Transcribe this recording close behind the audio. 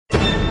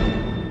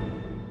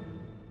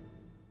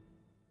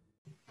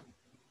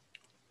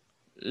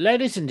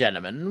Ladies and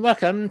gentlemen,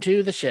 welcome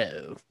to the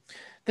show.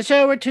 The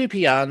show where two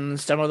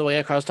peons stumble their way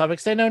across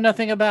topics they know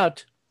nothing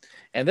about.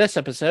 In this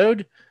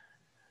episode,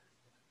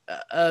 uh,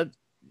 uh,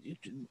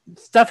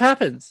 stuff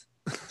happens.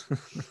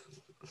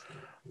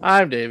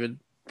 I'm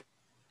David.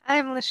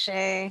 I'm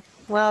Lachey.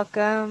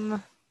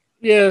 Welcome.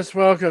 Yes,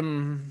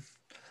 welcome.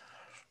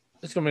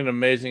 It's going to be an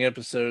amazing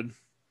episode.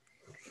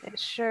 It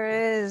sure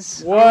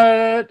is.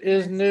 What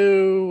is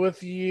new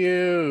with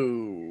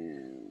you?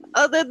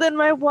 Other than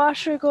my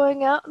washer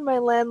going out and my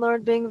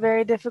landlord being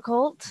very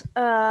difficult,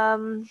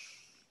 I'm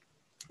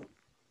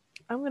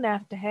gonna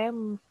have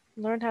to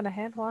learn how to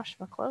hand wash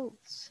my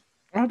clothes.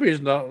 I hope he's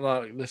not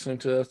like listening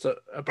to this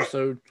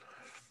episode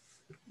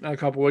in a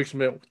couple weeks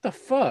and be like, what the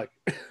fuck?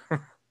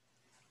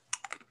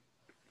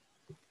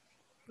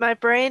 My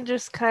brain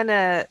just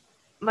my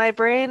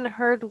brain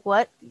heard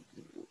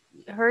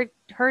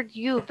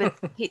you, but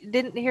he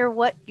didn't hear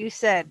what you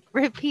said.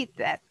 Repeat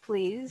that,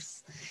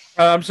 please.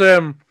 I'm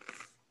saying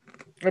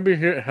it'd be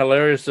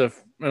hilarious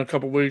if in a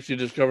couple weeks you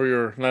discover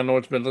your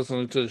landlord's been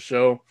listening to the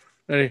show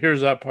and he hears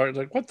that part. It's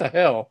like, what the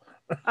hell?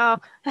 Oh,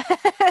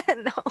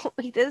 no,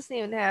 he doesn't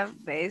even have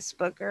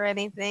Facebook or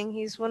anything.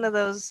 He's one of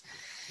those.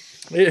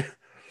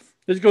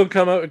 He's gonna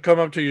come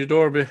up to your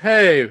door and be,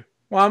 hey,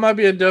 why am I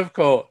being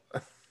difficult?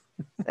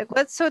 Like,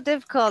 what's so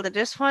difficult? I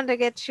just wanted to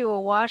get you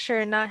a washer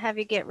and not have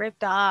you get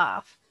ripped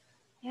off.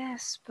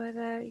 Yes, but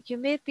you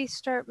made me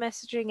start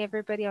messaging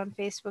everybody on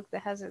Facebook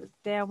that has a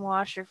damn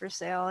washer for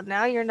sale, and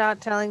now you're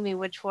not telling me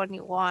which one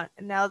you want.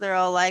 And now they're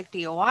all like, do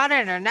you want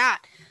it or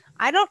not?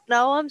 I don't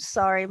know. I'm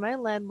sorry. My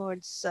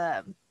landlord's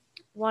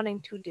wanting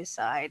to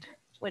decide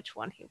which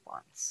one he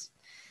wants.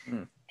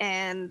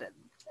 And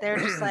they're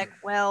just like,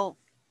 well,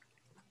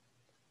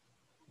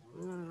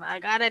 I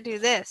gotta do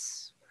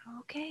this.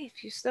 Okay,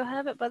 if you still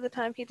have it by the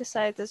time he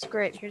decides, that's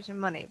great. Here's your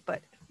money.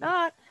 But if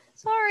not,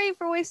 sorry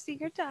for wasting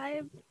your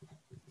time.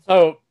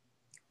 So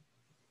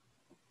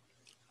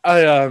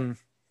I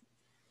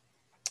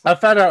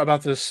found out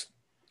about this.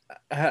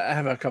 I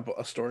have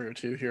a story or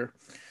two here.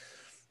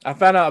 I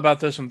found out about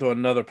this one through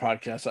another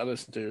podcast I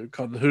listened to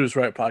called the Who's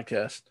Right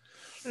podcast,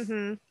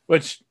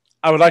 which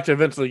I would like to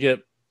eventually get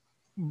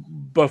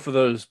both of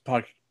those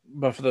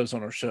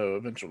on our show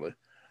eventually,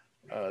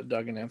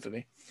 Doug and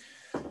Anthony.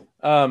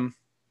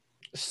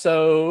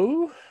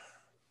 So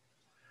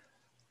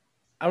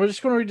I'm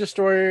just going to read the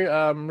story.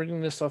 I'm reading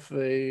this off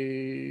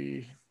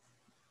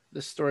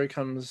this story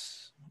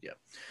comes,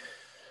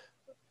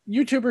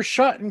 YouTuber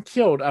shot and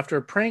killed after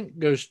a prank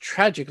goes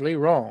tragically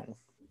wrong.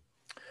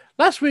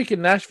 Last week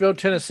in Nashville,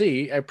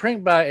 Tennessee, a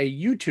prank by a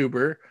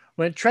YouTuber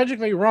went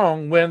tragically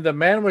wrong when the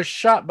man was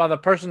shot by the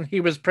person he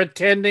was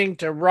pretending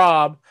to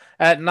rob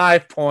at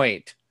knife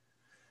point.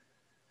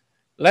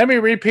 Let me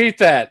repeat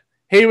that.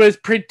 He was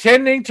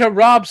pretending to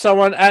rob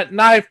someone at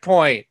knife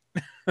point.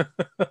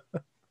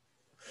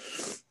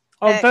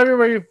 On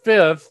February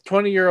 5th,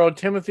 20-year-old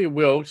Timothy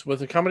Wilkes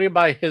was accompanied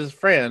by his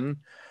friend,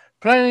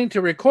 planning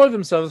to record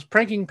themselves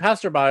pranking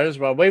passerbys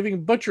while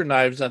waving butcher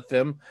knives at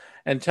them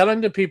and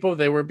telling the people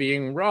they were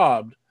being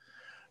robbed.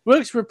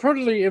 Wilkes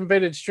reportedly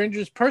invaded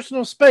strangers'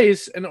 personal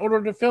space in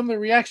order to film their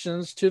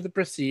reactions to the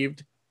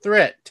perceived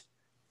threat.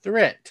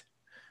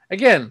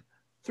 Again,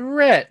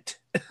 threat.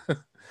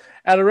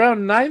 At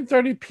around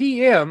 9:30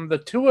 p.m., the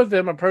two of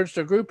them approached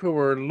a group who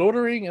were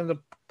loitering in the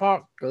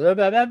park.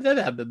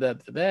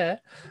 The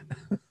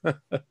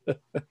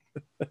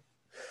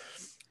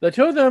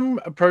two of them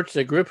approached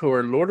a group who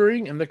were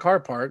loitering in the car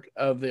park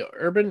of the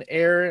Urban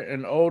Air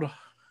and Old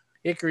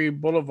Hickory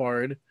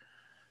Boulevard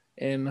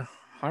in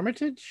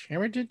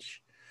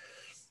Hermitage?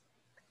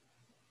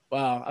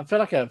 Wow, I feel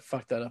like I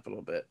fucked that up a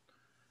little bit.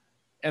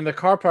 And the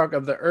car park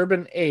of the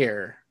Urban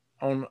Air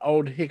on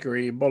Old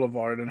Hickory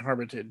Boulevard in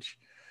Hermitage.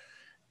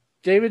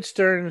 David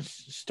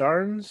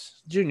Starnes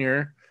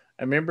Jr.,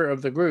 a member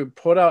of the group,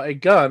 pulled out a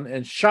gun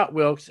and shot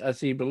Wilkes as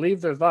he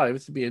believed their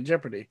lives to be in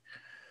jeopardy.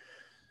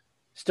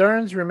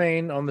 Stearns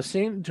remained on the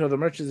scene until the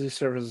emergency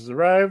services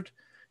arrived.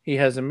 He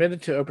has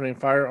admitted to opening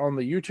fire on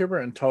the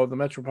YouTuber and told the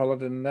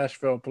Metropolitan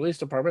Nashville Police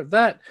Department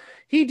that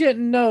he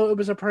didn't know it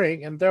was a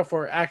prank and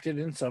therefore acted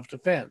in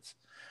self-defense.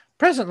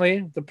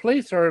 Presently, the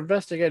police are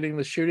investigating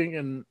the shooting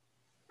and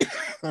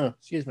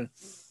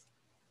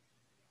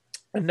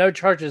and no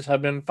charges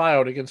have been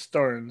filed against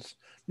Stearns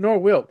nor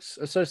Wilkes'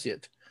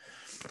 associate.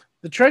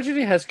 The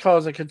tragedy has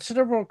caused a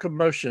considerable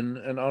commotion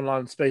in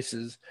online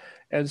spaces,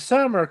 and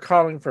some are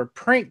calling for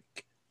prank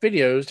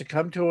videos to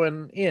come to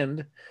an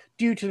end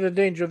due to the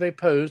danger they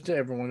pose to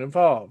everyone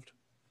involved.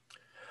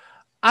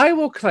 I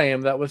will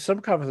claim that with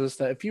some confidence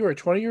that if you are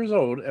 20 years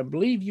old and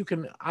believe you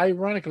can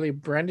ironically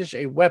brandish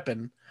a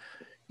weapon,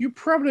 you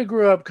probably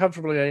grew up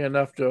comfortably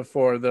enough to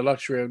afford the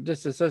luxury of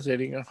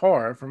disassociating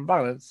horror from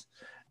violence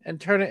and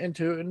turn it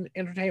into an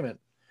entertainment,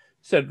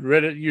 said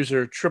Reddit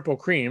user Triple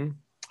Cream.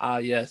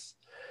 Yes.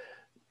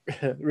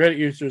 Reddit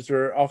users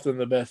are often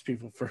the best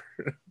people for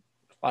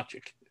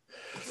logic.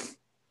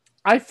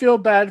 I feel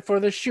bad for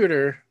the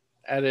shooter,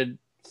 added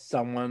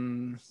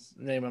someone's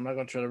name. I'm not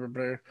going to try to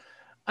remember.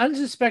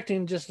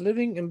 Unsuspecting, just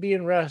living and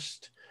being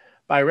rushed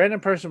by a random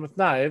person with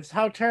knives.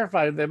 How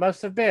terrified they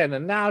must have been,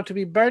 and now to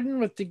be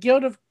burdened with the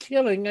guilt of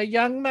killing a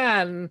young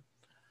man.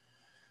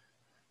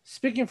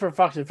 Speaking for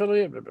Fox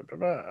affiliate,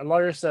 a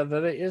lawyer said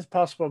that it is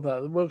possible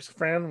that Wilkes'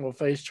 friend will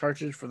face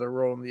charges for their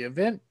role in the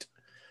event.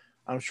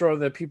 I'm sure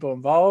the people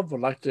involved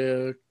would like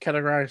to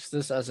categorize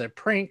this as a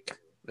prank,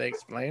 they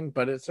explained,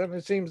 but it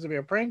certainly seems to be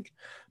a prank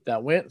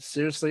that went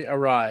seriously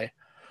awry.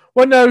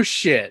 Well, no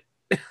shit.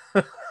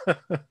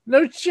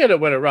 No shit, it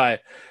went awry.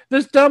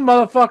 This dumb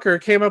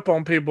motherfucker came up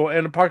on people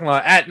in the parking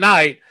lot at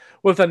night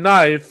with a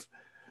knife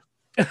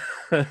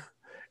and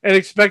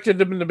expected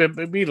them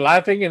to be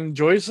laughing and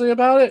joyously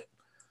about it.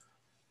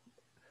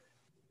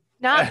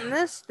 Not in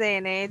this day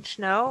and age,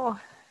 no.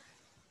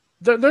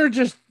 They're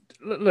just.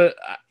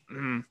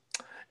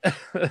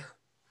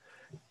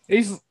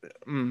 He's.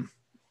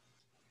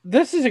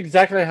 This is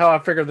exactly how I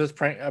figured a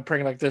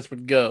prank like this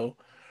would go.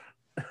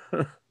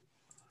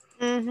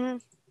 Mm-hmm.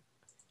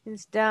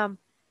 It's dumb.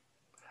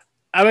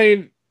 I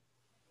mean,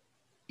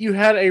 you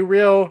had a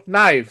real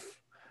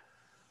knife.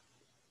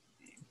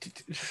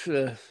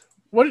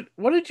 What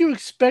did you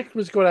expect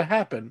was going to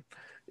happen?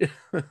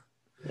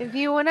 If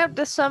you went up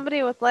to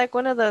somebody with like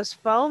one of those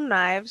foam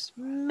knives,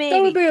 maybe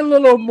that would be a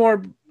little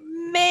more.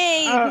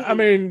 Maybe. I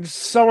mean,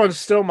 someone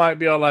still might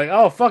be all like,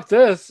 "Oh, fuck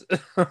this,"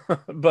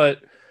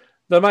 but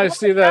they might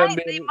see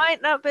that. They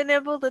might not have been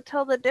able to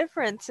tell the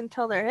difference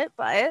until they're hit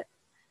by it.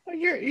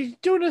 You're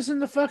doing this in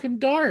the fucking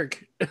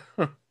dark.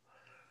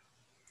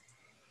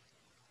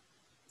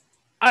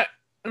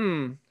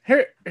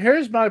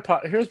 Here's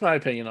my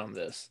opinion on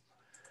this.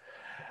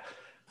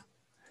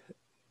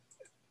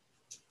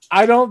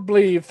 I don't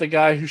believe the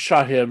guy who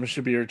shot him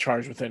should be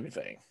charged with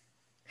anything.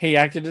 He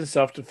acted in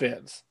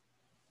self-defense.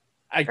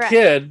 A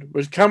kid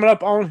was coming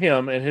up on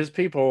him and his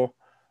people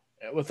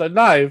with a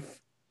knife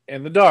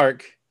in the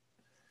dark.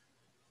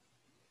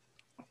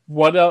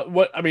 What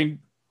else? I mean,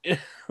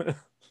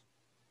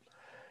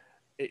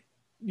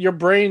 your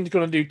brain's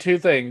going to do two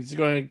things. It's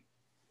going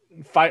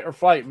to fight or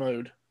flight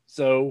mode.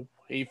 So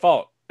he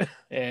fought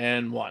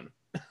and won.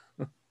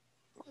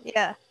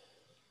 Yeah.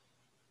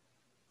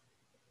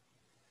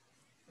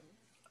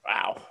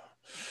 Wow.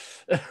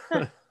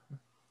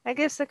 I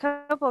guess a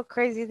couple of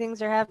crazy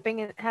things are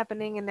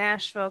happening in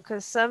Nashville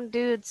because some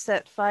dude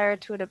set fire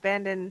to an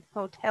abandoned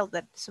hotel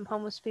that some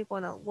homeless people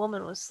and a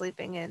woman was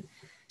sleeping in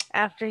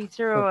after he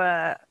threw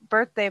a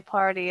birthday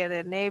party at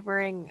a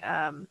neighboring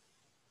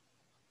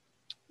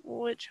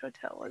which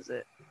hotel was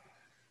it?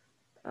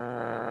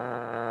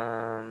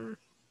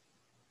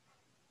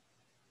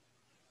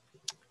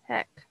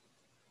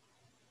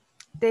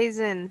 Days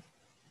Inn.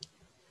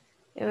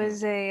 It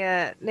was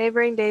a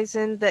neighboring Days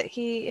Inn that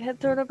he had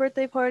thrown a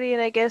birthday party,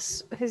 and I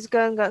guess his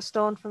gun got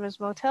stolen from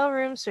his motel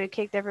room, so he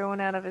kicked everyone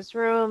out of his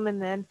room,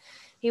 and then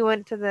he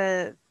went to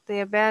the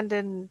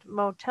abandoned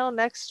motel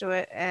next to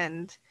it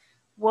and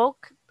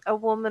woke a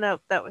woman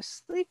up that was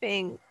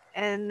sleeping,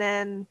 and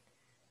then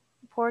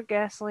poured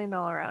gasoline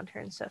all around her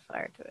and set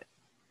fire to it.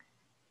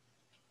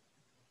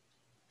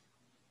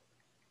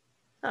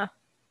 Huh.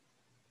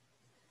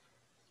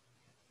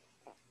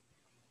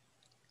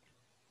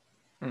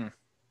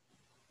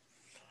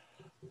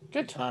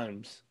 Good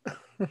times.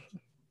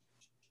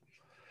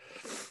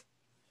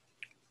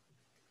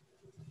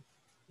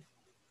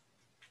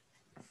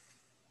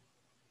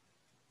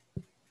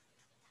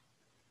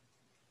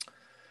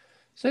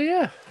 So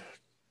yeah,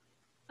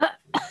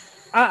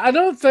 I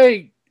don't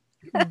think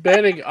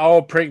banning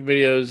all prank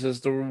videos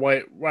is the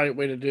right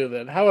way to do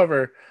that.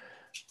 However,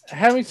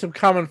 having some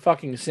common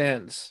fucking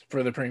sense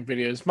for the prank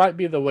videos might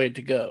be the way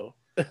to go.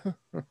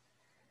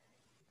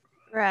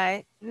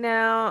 Right.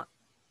 Now,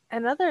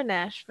 another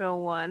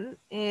Nashville one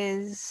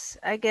is,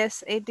 I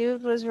guess, a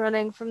dude was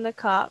running from the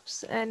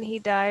cops and he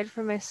died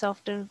from a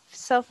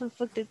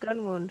self-inflicted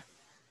gun wound.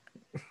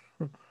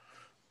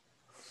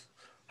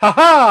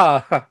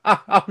 Ha!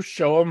 I'll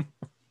show him.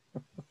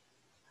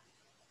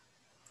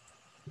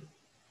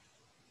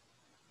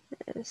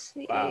 Let's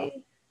see. Wow.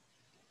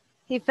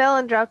 He fell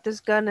and dropped his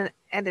gun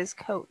and his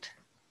coat.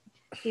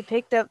 He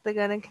picked up the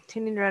gun and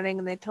continued running,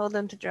 and they told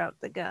him to drop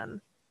the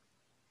gun.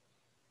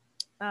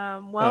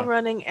 While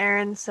running,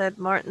 Aaron said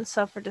Martin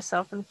suffered a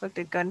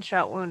self-inflicted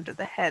gunshot wound to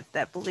the head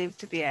that believed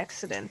to be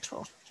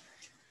accidental.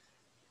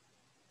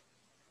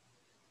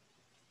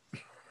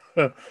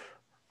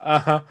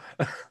 Uh-huh.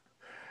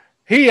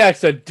 He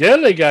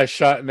accidentally got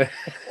shot in the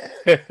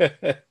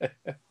head.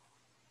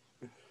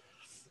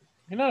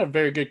 You're not a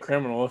very good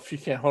criminal if you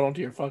can't hold on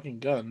to your fucking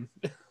gun.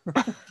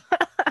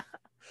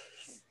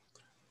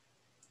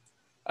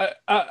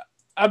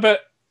 I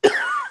bet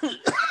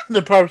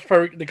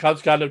the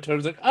cops got up to him and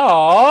was like,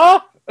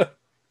 "Aw!" It's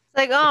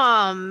like,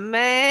 "Oh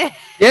man,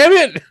 damn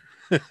it!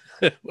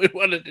 We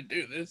wanted to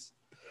do this.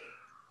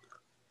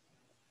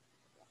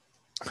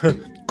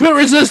 Quit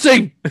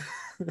resisting."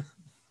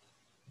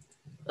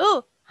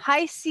 Ooh,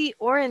 Hi-C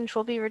Orange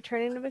will be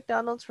returning to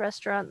McDonald's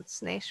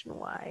restaurants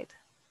nationwide.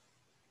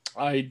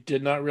 I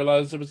did not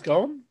realize it was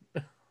gone.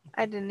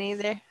 I didn't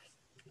either.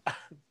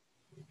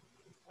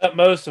 At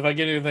most, if I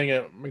get anything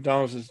at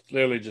McDonald's, it's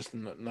literally just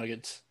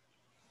nuggets.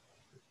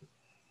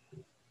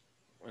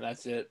 and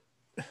that's it.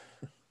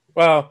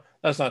 Well,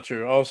 that's not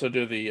true. I also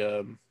do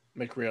the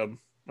McRib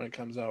when it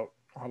comes out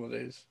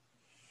holidays.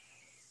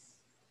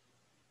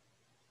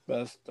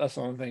 But that's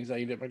the only things I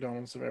eat at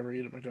McDonald's if I ever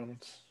eat at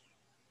McDonald's.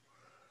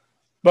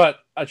 But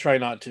I try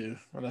not to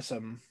unless,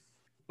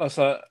 unless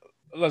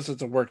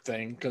it's a work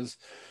thing. Because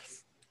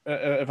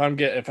if I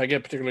get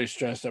particularly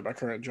stressed at my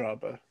current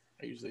job, I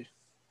usually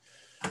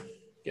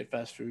get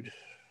fast food.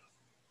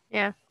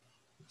 Yeah.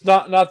 It's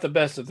not the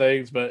best of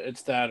things, but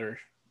it's that or.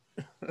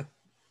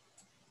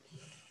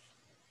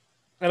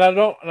 And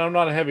I'm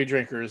not a heavy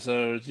drinker,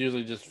 so it's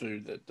usually just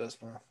food that does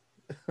my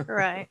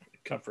Right.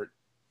 comfort.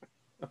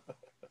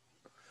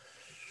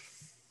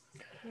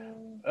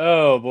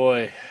 Oh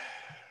boy.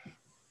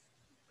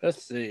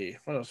 Let's see.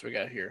 What else we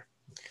got here?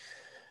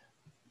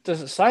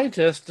 Does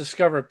scientists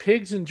discover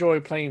pigs enjoy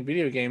playing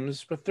video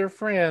games with their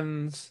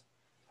friends?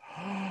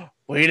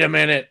 Wait a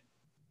minute.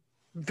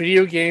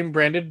 Video game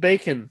branded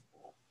bacon.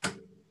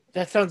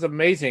 That sounds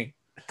amazing.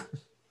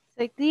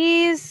 Like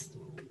this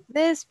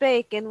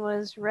bacon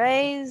was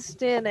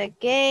raised in a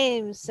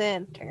game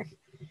center.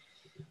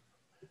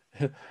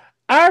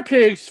 Our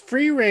pigs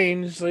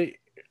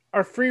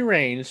are free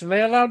range and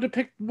they're allowed to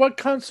pick what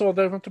console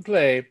they want to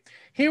play.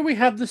 Here we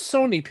have the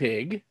Sony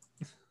pig.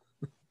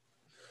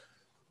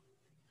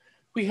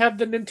 We have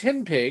the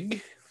Nintendo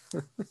pig.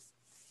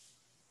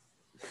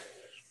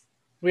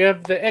 We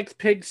have the X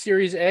Pig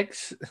Series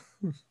X.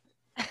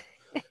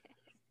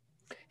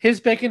 His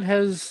bacon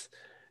has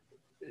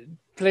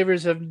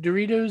flavors of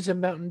Doritos and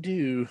Mountain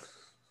Dew.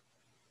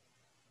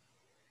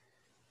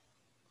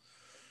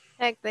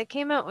 Heck, they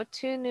came out with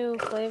 2 new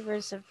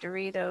flavors of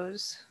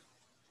Doritos.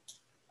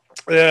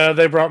 Yeah,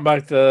 they brought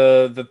back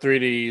the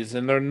 3Ds,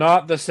 and they're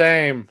not the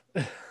same.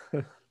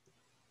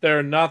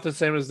 They're not the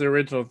same as the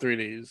original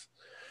 3Ds.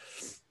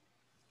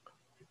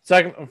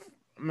 Second,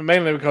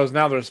 mainly because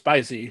now they're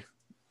spicy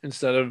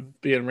instead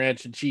of being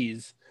ranch and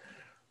cheese,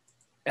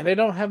 and they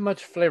don't have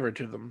much flavor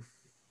to them.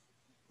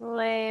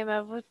 Lame.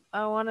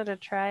 I wanted to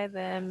try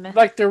them.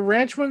 Like the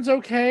ranch one's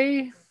okay.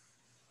 It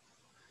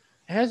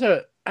has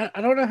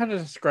I don't know how to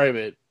describe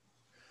it.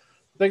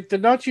 Like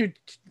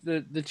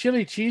the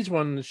chili cheese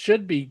one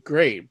should be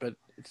great, but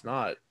it's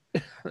not.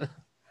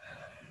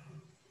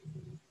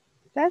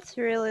 That's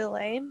really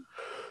lame.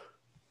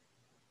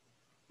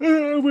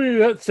 I mean,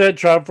 that said,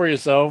 try them for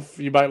yourself.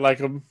 You might like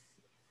them.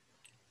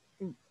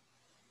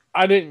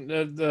 I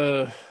didn't.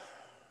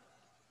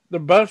 They're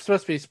both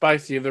supposed to be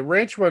spicy. The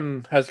ranch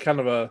one has kind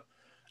of a.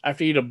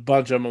 After you eat a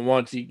bunch of them at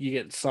once, you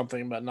get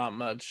something, but not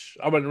much.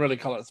 I wouldn't really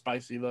call it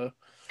spicy though.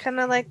 Kind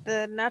of like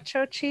the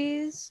nacho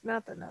cheese.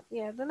 Not the nut.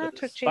 Yeah, the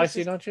nacho cheese.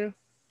 Spicy nacho.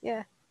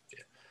 Yeah.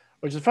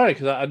 Which is funny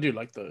because I do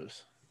like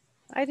those.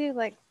 I do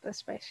like the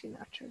spicy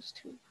nachos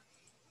too.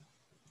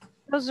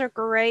 Those are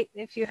great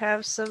if you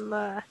have some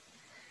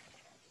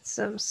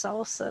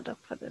salsa to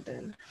put it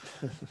in.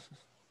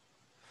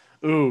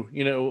 Ooh,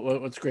 you know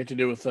what's great to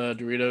do with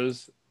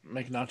Doritos?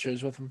 Make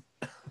nachos with them.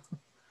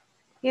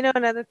 You know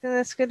another thing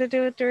that's good to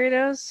do with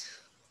Doritos?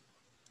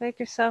 Make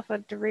yourself a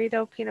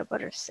Dorito peanut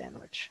butter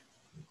sandwich.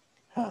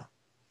 Huh.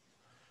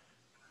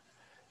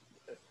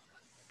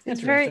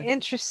 It's very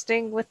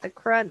interesting with the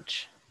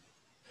crunch.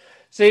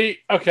 See,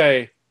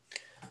 okay.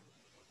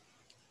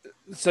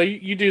 So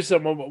you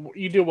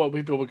do what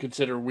people would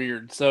consider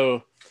weird.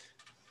 So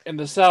in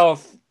the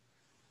South,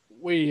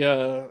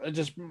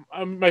 it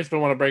makes me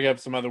want to bring up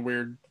some other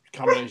weird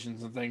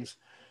combinations and things.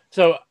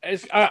 So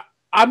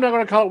I'm not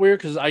going to call it weird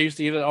because I used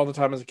to eat it all the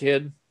time as a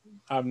kid.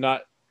 I'm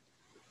not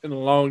in a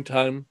long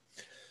time,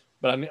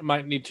 but I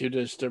might need to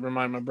just to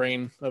remind my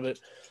brain of it.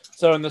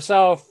 So in the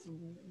South,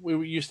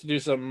 we used to do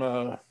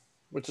some,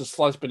 which is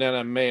sliced banana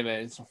and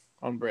mayonnaise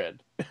on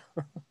bread.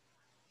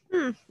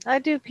 I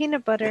do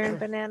peanut butter and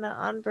banana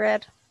on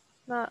bread,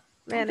 not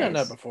mayonnaise. I've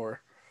done that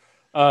before.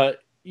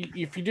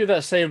 If you do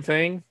that same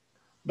thing,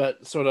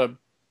 but sort of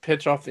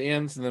pitch off the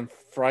ends and then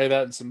fry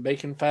that in some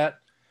bacon fat,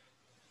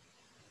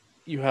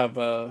 you'll have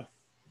the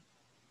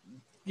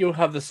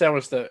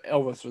sandwich that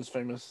Elvis was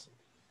famously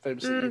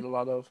eat a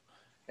lot of,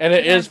 and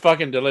it is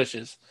fucking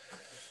delicious.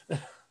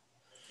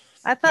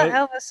 I thought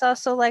Elvis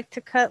also liked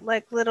to cut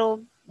like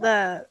little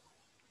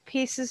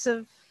pieces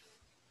of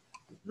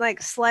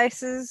like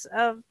slices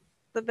of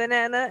the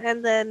banana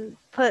and then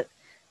put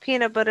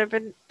peanut butter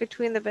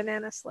between the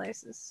banana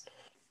slices.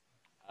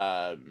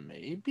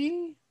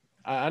 Maybe.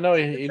 I know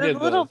he did. It's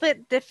a little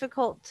bit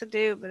difficult to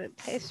do, but it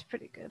tastes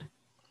pretty good.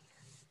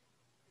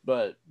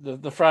 But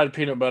the fried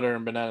peanut butter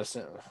and banana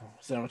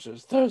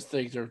sandwiches, those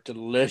things are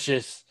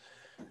delicious.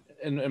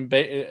 And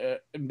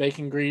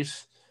bacon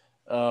grease.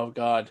 Oh,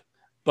 God.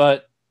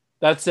 But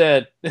that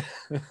said,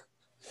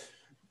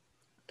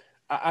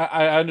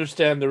 I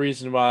understand the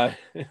reason why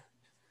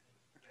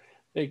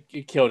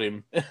it killed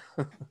him.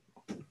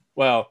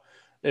 Well,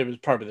 it was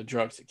probably the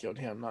drugs that killed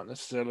him, not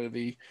necessarily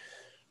the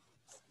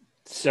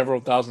several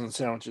thousand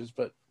sandwiches,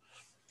 but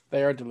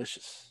they are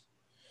delicious.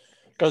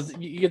 Because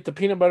you get the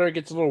peanut butter, it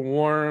gets a little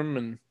warm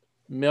and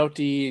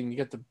melty, and you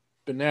get the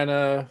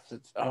banana.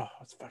 It's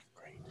fucking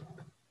great.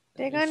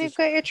 Dagon, you've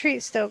got your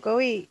treat still. Go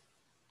eat.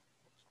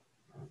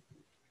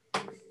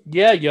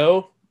 Yeah,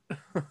 yo.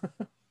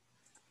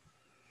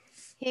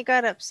 He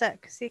got upset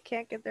because he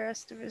can't get the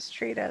rest of his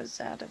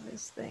Cheetos out of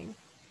his thing.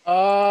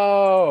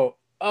 Oh.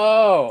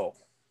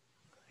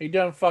 He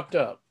done fucked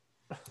up.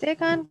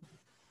 Dagon,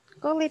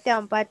 go lay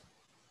down, bud.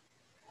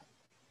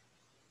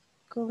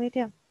 Go lay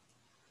down.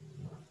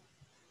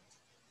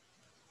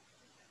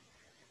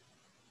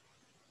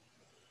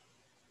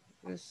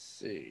 Let's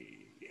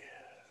see.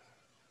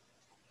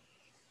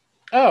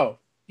 Oh,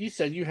 you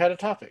said you had a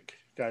topic,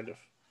 kind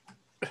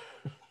of.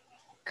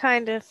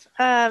 Kind of.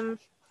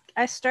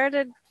 I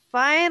started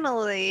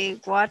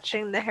finally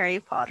watching the Harry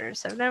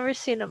Potters. I've never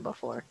seen them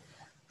before.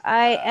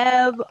 I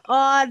am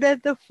on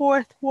the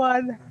fourth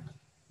one.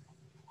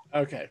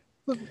 Okay.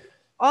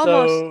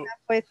 Almost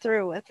halfway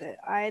through with it.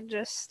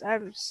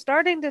 I'm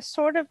starting to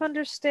sort of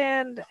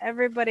understand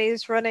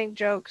everybody's running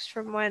jokes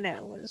from when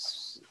it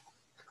was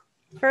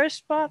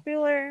first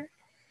popular.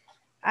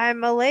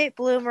 I'm a late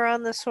bloomer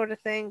on this sort of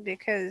thing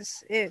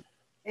because it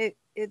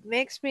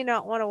makes me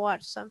not want to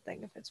watch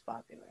something if it's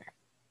popular.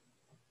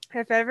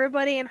 If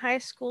everybody in high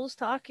school's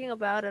talking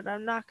about it,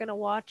 I'm not going to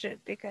watch it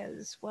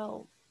because,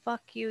 well,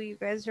 fuck you. You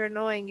guys are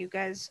annoying. You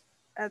guys,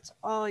 that's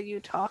all you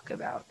talk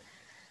about.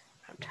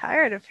 I'm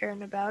tired of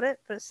hearing about it,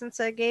 but since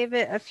I gave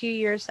it a few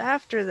years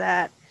after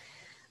that,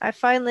 I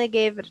finally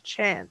gave it a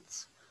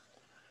chance.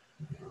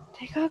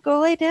 Go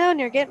lay down.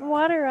 You're getting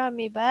water on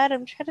me, bud.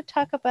 I'm trying to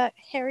talk about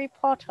Harry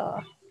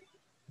Potter.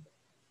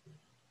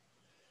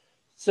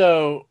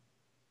 So,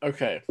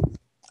 okay.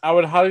 I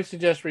would highly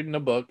suggest reading the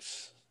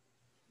books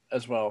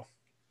as well.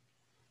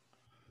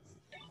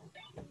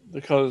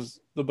 Because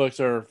the books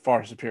are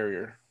far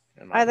superior.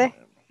 Are they?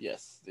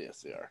 Yes,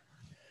 they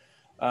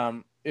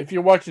are. If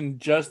you're watching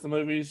just the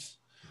movies,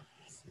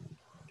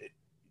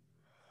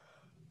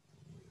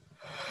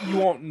 you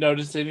won't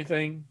notice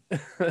anything.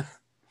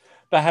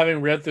 But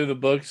having read through the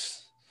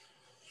books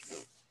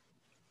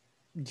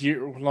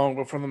long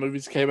before the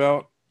movies came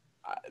out,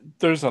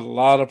 there's a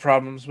lot of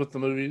problems with the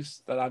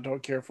movies that I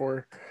don't care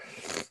for.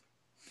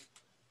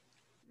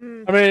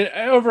 I mean,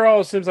 overall,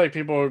 it seems like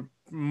people are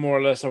more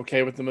or less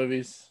okay with the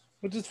movies,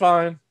 which is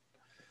fine.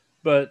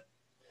 But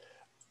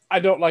I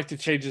don't like the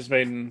changes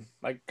made in,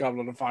 like,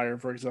 Goblet of Fire,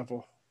 for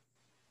example.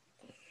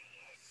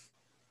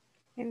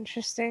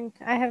 Interesting.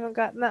 I haven't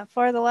gotten that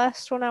far. The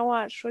last one I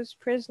watched was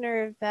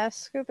Prisoner of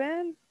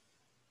Azkaban.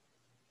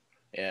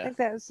 Yeah. I think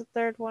that was the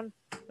third one.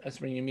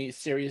 That's when you meet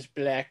Sirius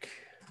Black.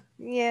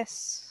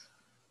 Yes.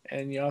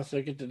 And you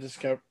also get to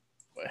discover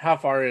how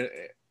far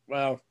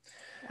well,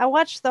 I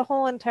watched the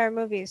whole entire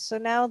movie, so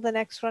now the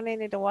next one I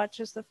need to watch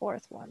is the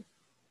fourth one.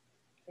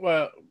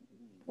 Well,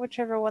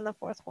 whichever one the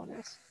fourth one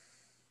is.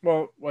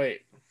 Well,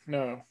 wait.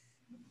 No.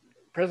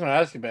 Prisoner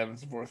of Azkaban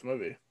is the fourth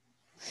movie.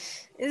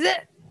 Is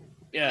it?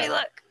 Yeah. Let me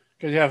look.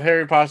 Because you have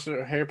Harry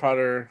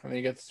Potter, and then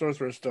you get the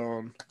Sorcerer's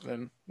Stone.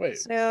 Then wait.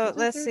 So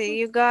let's see.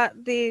 You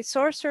got the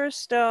Sorcerer's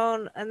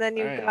Stone, and then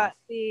you got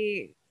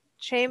the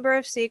Chamber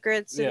of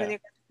Secrets, and then you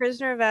got the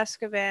Prisoner of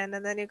Azkaban,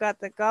 and then you got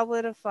the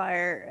Goblet of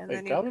Fire, and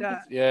then you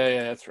got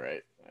yeah, that's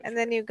right.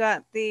 Then you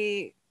got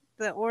the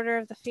Order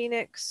of the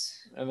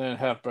Phoenix, and then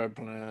Half-Blood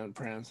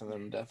Prince, and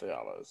then Deathly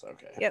Hallows.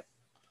 Okay. Yep.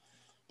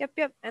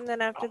 And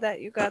then after that,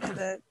 you got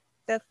the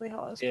Deathly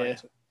Hallows. Yeah.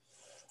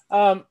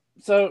 Part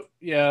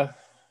 2.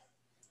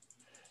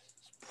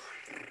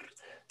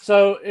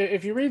 So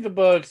if you read the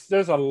books,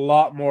 there's a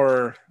lot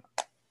more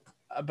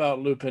about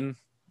Lupin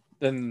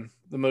than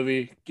the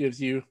movie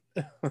gives you.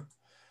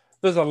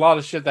 There's a lot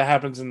of shit that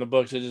happens in the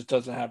books that just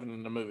doesn't happen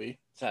in the movie,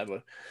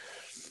 sadly.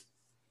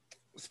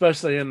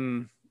 Especially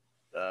in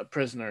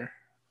Prisoner.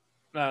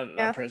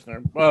 Not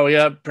Prisoner. Well,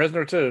 yeah,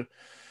 Prisoner too.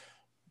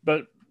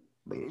 But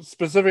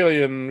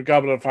specifically in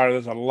Goblet of Fire,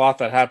 there's a lot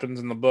that happens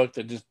in the book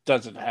that just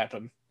doesn't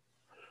happen,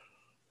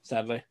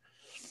 sadly.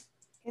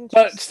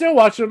 But still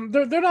watch them.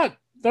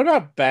 They're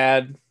not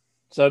bad.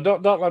 So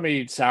don't let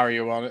me sour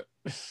you on it.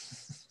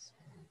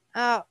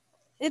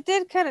 It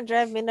did kind of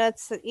drive me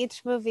nuts that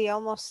each movie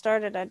almost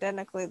started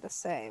identically the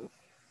same.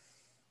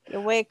 You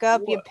wake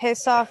up, you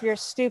piss off your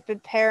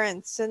stupid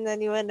parents, and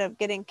then you end up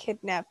getting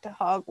kidnapped to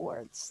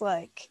Hogwarts.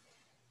 Like,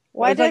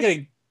 why he's not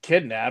getting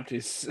kidnapped?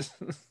 He's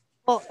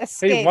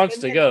escape. He wants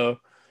to go.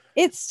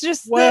 It's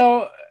just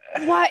why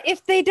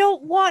if they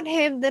don't want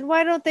him, then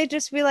why don't they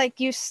just be like,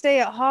 you stay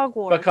at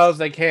Hogwarts? Because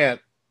they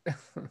can't.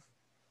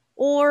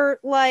 Or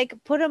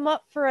like put him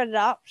up for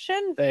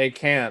adoption? They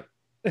can't.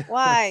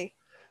 Why?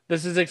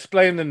 This is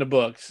explained in the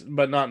books,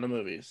 but not in the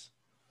movies.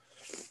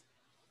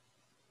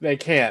 They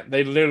can't.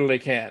 They literally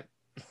can't.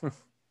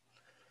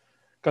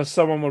 Because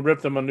someone would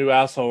rip them a new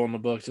asshole in the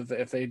books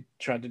if they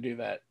tried to do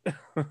that.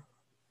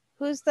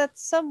 Who's that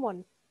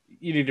someone?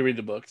 You need to read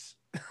the books.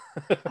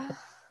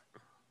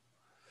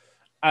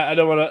 I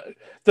don't want to.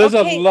 There's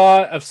a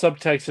lot of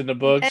subtext in the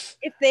books.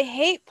 And if they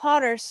hate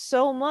Potter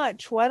so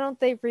much, why don't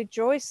they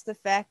rejoice the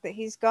fact that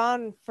he's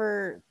gone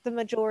for the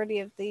majority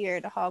of the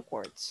year to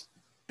Hogwarts?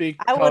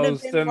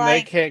 Because then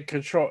they can't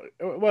control.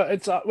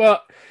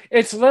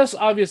 It's less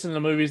obvious in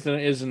the movies than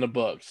it is in the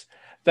books.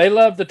 They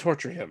love to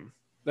torture him.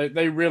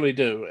 They really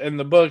do. In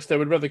the books, they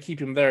would rather keep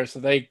him there so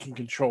they can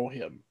control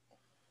him.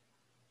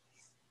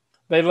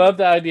 They love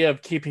the idea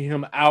of keeping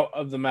him out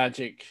of the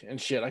magic and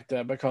shit like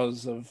that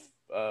because of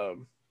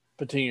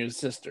Petunia's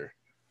sister,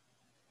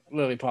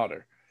 Lily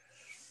Potter.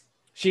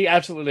 She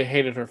absolutely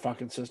hated her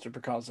fucking sister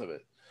because of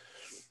it.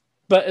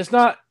 But it's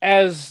not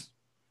as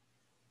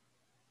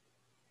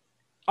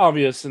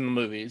obvious in the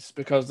movies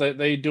because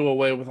they do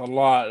away with a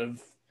lot of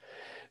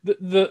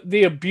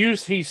the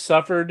abuse he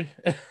suffered.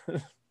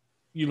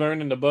 You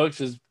learn in the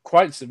books is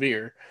quite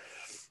severe,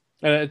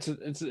 and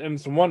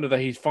it's a wonder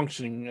that he's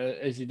functioning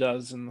as he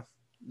does in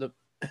the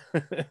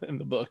in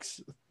the books.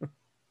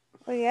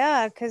 Well,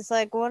 yeah, because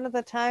like one of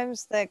the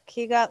times that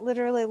he got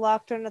literally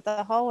locked into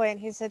the hallway and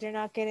he said, "You're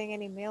not getting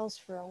any meals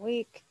for a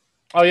week."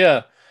 Oh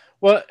yeah,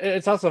 well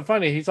it's also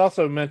funny. He's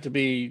also meant to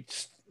be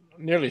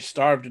nearly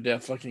starved to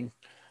death, looking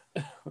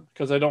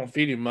because they don't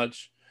feed him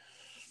much.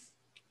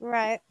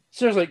 Right.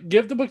 Seriously,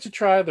 give the books a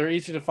try. They're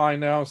easy to find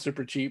now,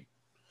 super cheap.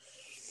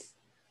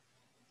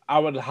 I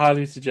would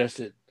highly suggest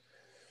it.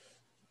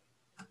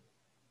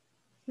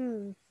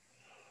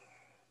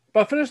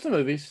 But finish the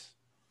movies.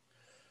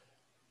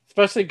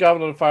 Especially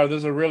Goblet of Fire.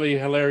 There's a really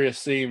hilarious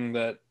scene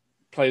that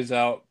plays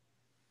out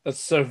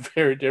that's so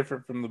very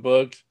different from the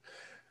books.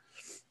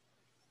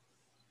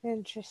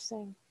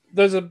 Interesting.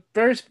 There's a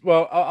very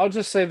well. I'll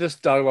just say this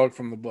dialogue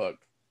from the book,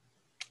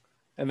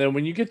 and then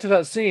when you get to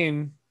that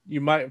scene, you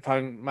might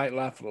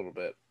laugh a little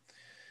bit.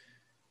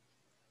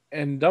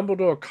 And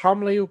Dumbledore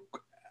calmly, let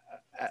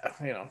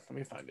me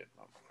find it.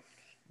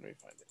 Let me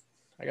find it.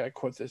 I gotta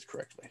quote this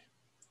correctly.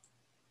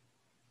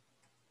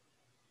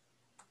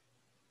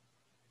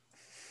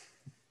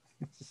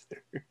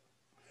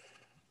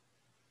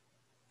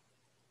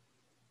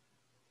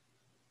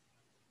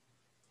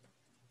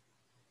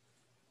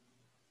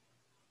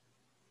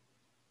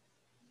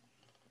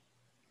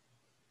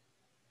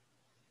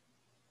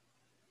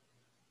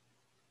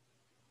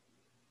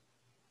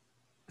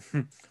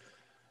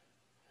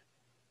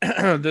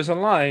 There's a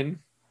line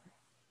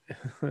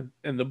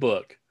in the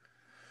book.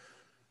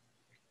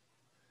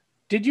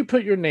 Did you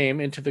put your name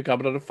into the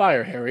Goblet of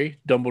Fire, Harry?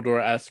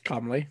 Dumbledore asked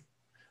calmly.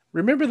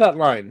 Remember that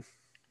line.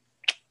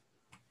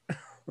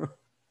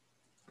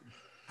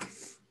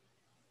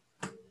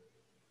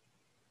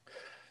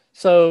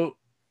 So,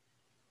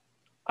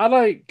 I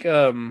like.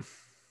 Wow,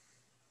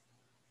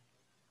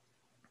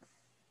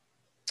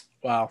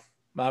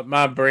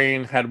 my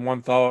brain had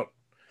one thought,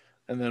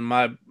 and then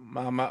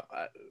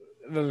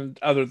then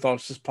other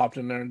thoughts just popped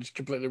in there and just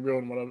completely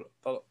ruined what I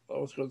thought I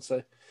was going to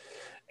say.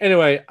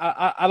 Anyway,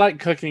 I like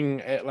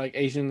cooking at like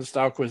Asian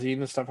style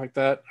cuisine and stuff like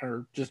that,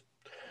 or just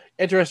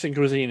interesting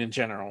cuisine in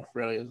general.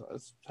 Really,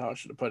 is how I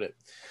should have put it.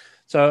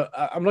 So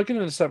I'm looking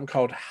into something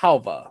called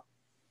halva.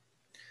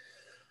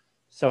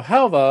 So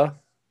halva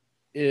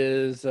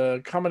is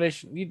a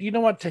combination. You know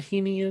what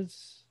tahini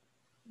is?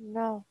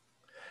 No.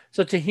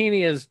 So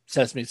tahini is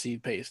sesame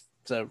seed paste.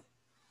 So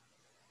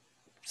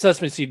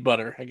sesame seed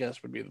butter, I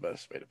guess, would be the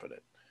best way to put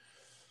it.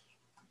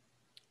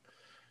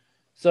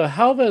 So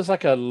halva is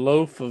like a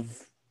loaf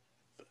of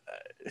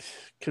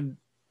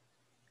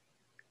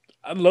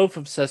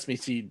sesame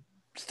seed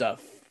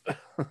stuff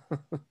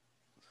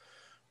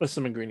with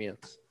some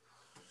ingredients.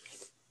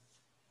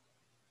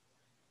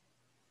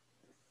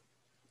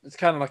 It's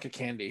kind of like a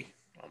candy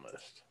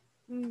almost.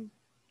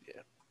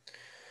 Yeah.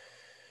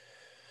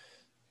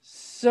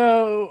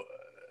 So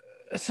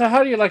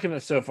how do you liking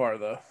it so far,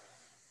 though?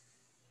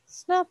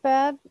 It's not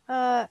bad.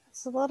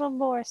 It's a little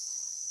more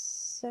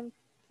simple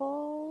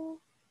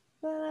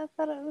than I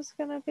thought it was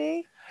gonna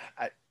be.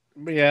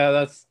 Yeah,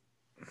 that's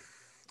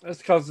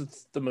because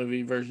it's the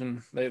movie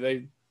version.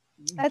 They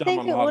I dumb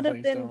think a it lot would of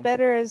have things been down.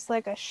 better as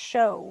like a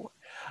show.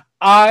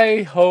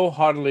 I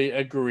wholeheartedly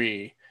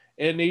agree.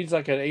 It needs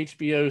like an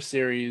HBO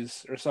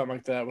series or something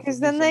like that with a Because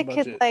then they decent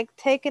could budget. like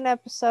take an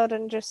episode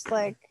and just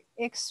like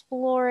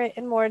explore it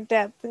in more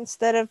depth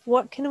instead of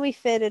what can we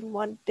fit in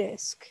one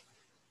disc.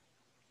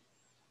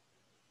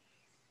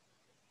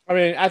 I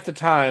mean, at the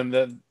time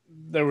that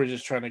they were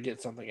just trying to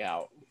get something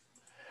out.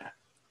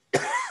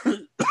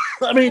 I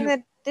And mean,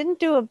 it didn't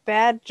do a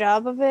bad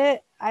job of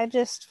it. I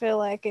just feel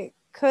like it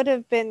could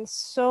have been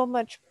so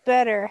much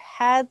better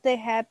had they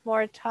had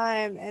more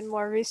time and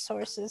more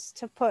resources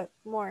to put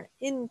more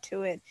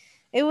into it.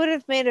 It would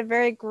have made a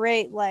very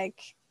great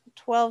like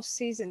 12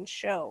 season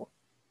show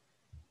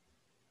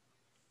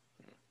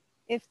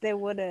if they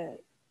would have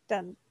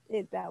done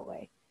it that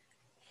way.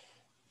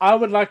 I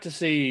would like to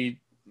see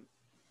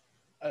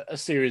a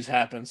series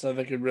happen so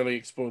they could really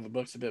explore the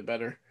books a bit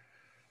better.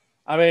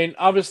 I mean,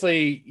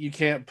 obviously, you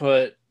can't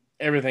put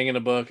everything in a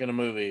book in a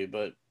movie,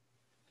 but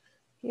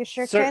You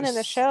sure certain can in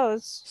the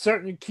shows.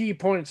 certain key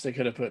points they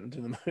could have put into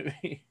the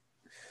movie.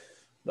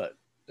 But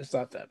it's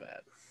not that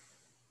bad.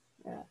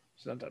 Yeah.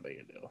 It's not that big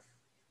a deal.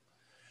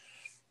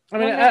 I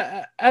mean,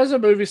 Wonder... as a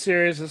movie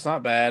series, it's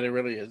not bad. It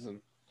really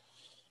isn't.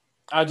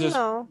 I just,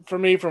 No. for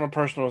me, from a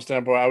personal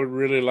standpoint, I would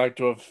really like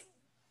to have,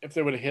 if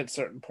they would have hit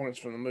certain points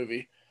from the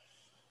movie.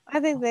 I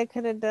think they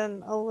could have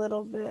done a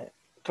little bit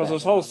Because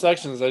those better whole on that.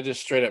 sections, they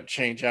just straight up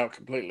change out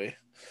completely.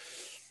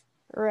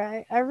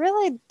 Right. I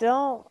really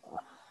don't.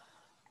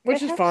 They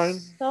which is have fine.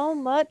 so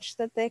much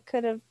that they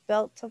could have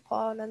built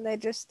upon, and they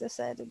just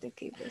decided to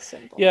keep it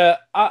simple. Yeah,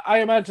 I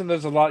imagine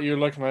there's a lot you're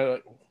looking at.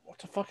 Like, what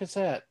the fuck is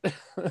that?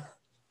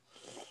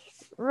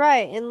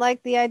 Right, and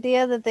like the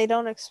idea that they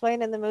don't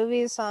explain in the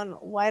movies on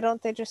why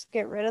don't they just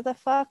get rid of the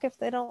fuck if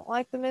they don't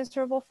like the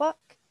miserable fuck?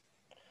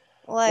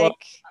 Well,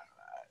 Like,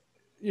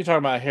 you're talking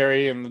about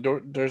Harry and the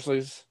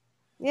Dursleys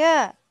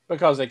yeah.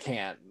 because they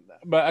can't.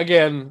 But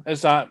again,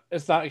 it's not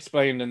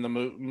explained in the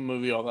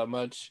movie all that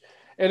much,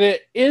 and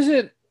it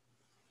isn't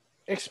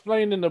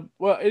explained in the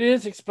it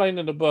is explained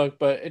in the book,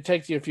 but it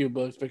takes you a few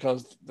books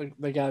because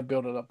they got to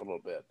build it up a little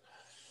bit.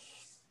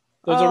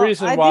 There's a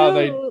reason I why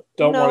they do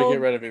don't want to know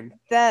get rid of him.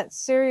 that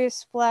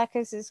Sirius Black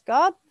is his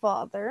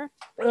godfather.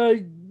 Uh,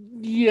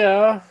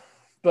 yeah,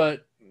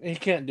 but he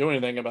can't do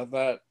anything about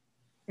that.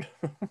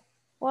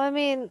 Well, I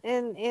mean,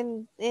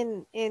 in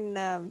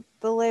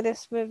the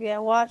latest movie I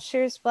watched,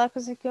 Sirius Black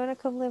was like, "You want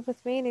to come live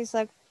with me?" And he's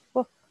like,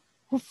 well,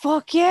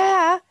 fuck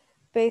yeah!"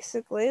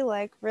 Basically,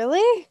 like,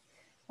 really?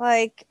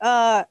 Like,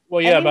 Well,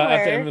 yeah, but at the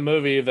end anywhere. of the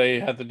movie, they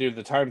had to do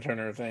the time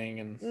turner thing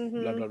and blah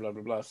Mm-hmm. blah blah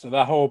blah blah. So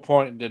that whole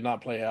point did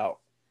not play out,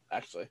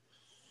 actually.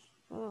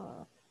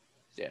 Oh.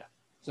 Yeah.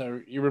 So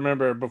you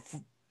remember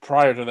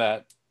prior to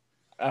that,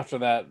 after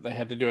that, they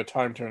had to do a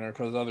time turner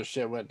because other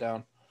shit went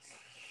down.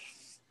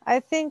 I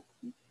think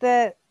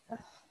that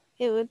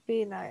it would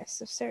be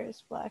nice if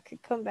Sirius Black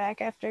could come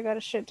back after I got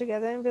his shit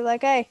together and be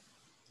like, "Hey,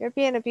 you're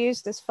being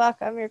abused as fuck.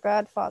 I'm your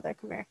godfather.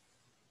 Come here."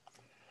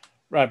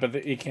 Right, but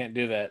he can't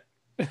do that.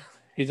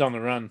 He's on the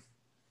run.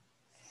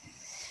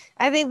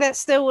 I think that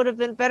still would have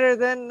been better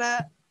than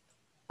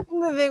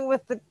living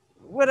with the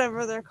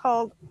whatever they're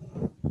called.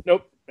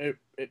 Nope, it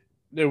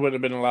would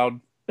have been allowed.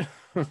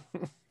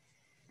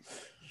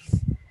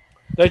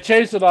 They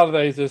changed a lot of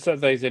things. There's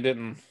certain things they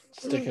didn't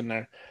stick in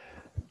there.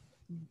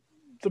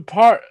 The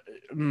part,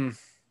 the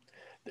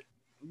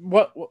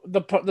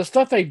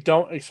stuff they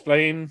don't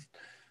explain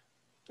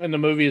in the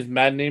movie is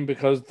maddening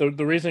because the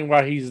reason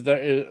why he's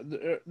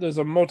there there's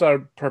a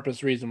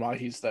multi-purpose reason why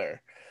he's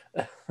there,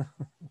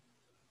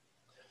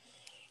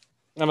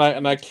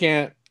 and I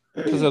can't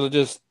because it'll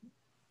just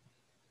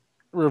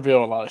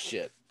reveal a lot of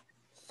shit.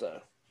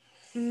 So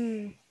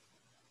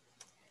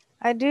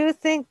I do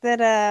think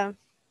that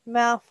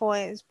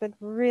Malfoy has been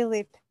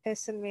really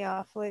pissing me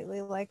off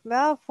lately. Like,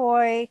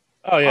 Malfoy,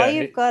 oh all yeah,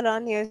 you've got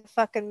on your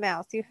fucking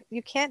mouth.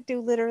 You can't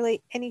do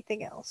literally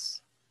anything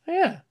else.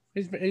 yeah,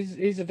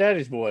 he's a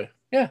daddy's boy.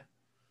 Yeah,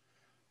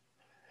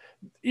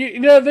 you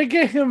know they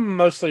get him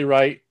mostly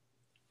right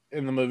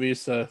in the movie,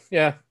 so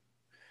yeah,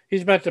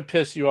 he's meant to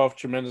piss you off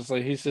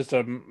tremendously. He's just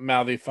a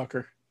mouthy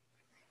fucker.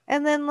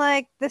 And then,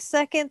 like, the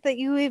second that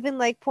you even,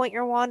 like, point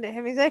your wand at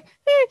him, he's like,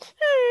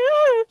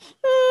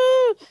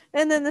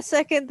 and then the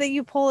second that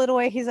you pull it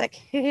away, he's like,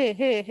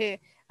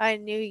 I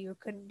knew you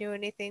couldn't do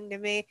anything to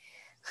me.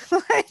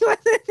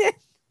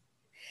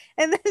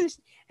 and then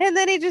and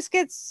then he just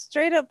gets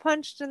straight up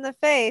punched in the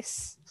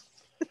face.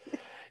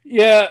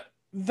 Yeah,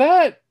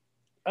 that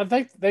I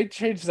think they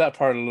changed that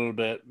part a little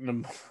bit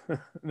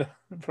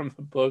from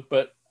the book,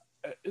 but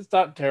it's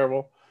not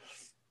terrible.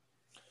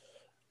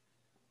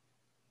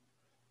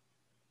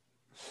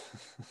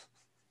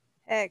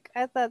 Heck,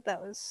 I thought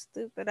that was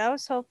stupid. I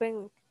was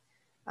hoping,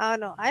 I don't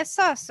know. I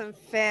saw some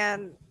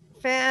fan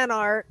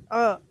art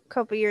a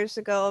couple years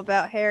ago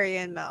about Harry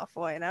and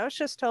Malfoy, and I was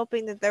just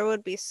hoping that there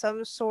would be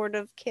some sort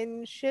of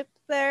kinship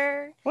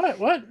there.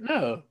 What?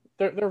 No,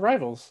 they're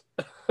rivals.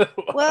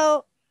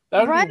 Well,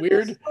 That would be rivals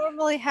weird.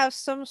 normally have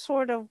some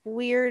sort of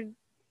weird,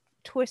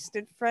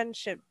 twisted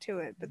friendship to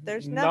it, but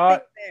there's nothing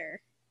Not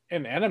there.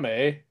 in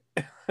anime.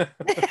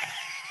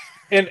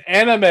 In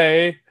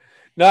anime,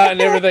 not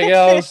in everything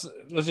else.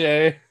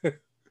 Lachey.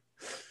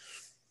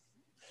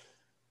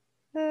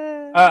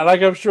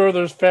 Like I'm sure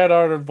there's fan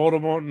art of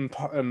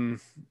Voldemort and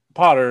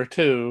Potter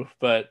too,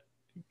 but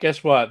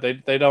guess what?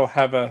 They don't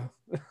have a.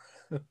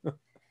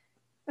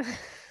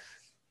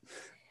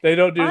 They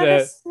don't do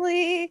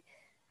Honestly,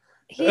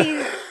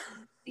 that.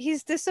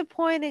 he's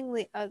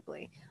disappointingly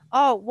ugly.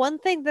 Oh, one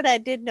thing that I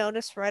did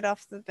notice right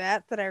off the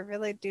bat that I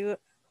really do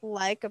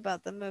like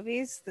about the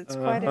movies that's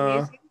quite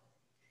amusing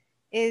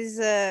is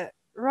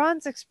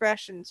Ron's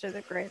expressions are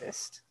the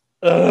greatest.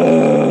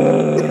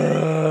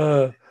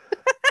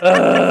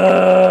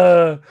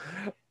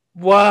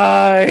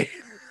 Why?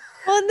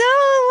 Well, no,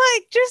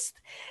 like just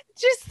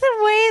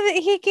the way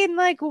that he can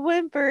like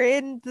whimper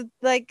and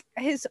like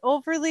his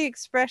overly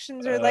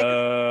expressions are like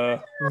I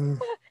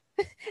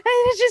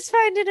just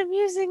find it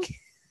amusing.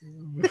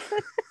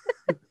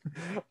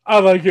 I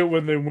like it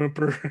when they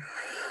whimper.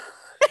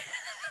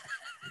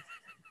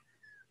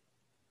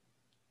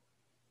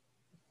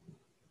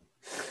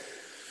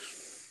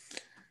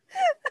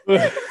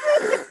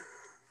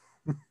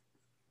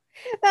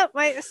 That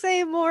might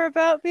say more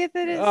about me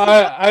than it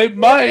I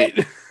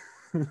might.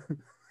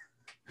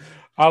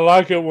 I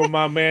like it when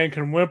my man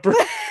can whimper.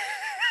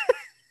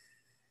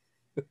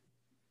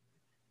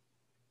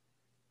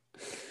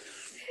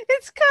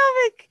 It's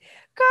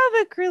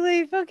comic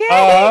relief,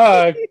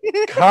 okay?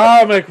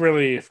 Comic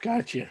relief.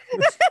 Gotcha.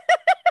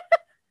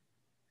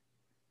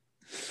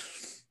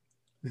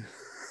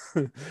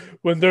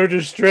 When they're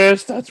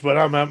distressed, that's when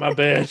I'm at my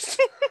best.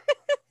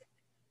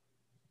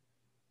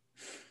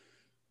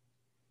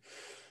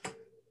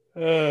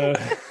 But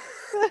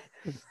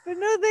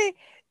no,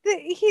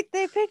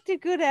 they picked a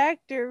good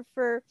actor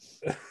for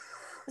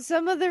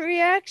some of the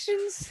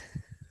reactions.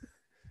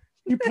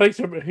 He plays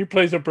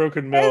a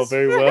broken male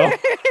very well.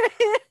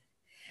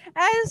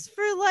 As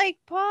for like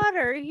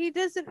Potter, he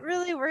doesn't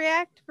really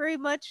react very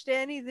much to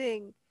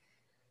anything.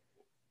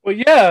 Well,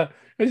 yeah,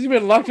 because he's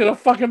been locked in a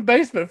fucking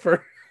basement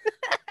for.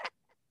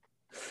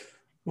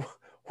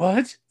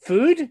 What?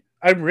 Food?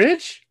 I'm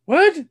rich?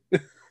 What?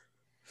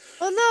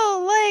 Well,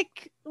 no,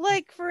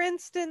 like for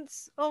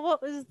instance,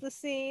 what was the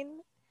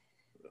scene?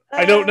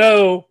 I don't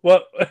know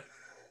what.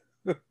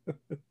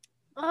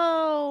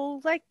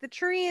 Like the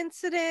tree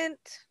incident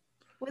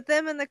with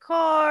them in the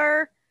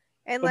car,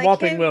 and The like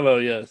Whopping Willow,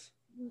 yes.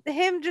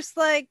 him just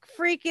like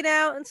freaking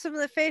out, and some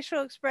of the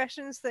facial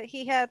expressions that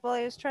he had while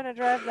he was trying to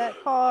drive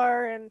that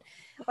car, and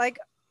like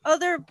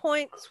other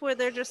points where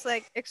they're just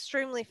like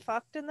extremely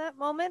fucked in that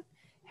moment.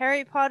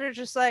 Harry Potter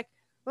just like,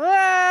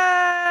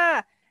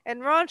 ah,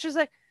 and Ron's just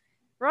like,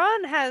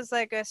 Ron has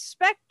like a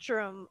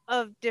spectrum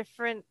of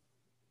different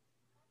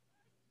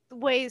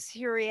ways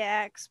he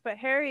reacts, but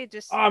Harry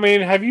just. I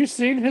mean, have you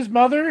seen his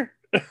mother?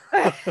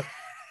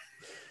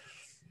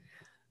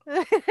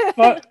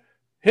 But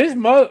his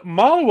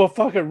Molly will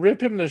fucking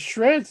rip him to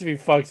shreds if he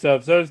fucks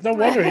up. So it's no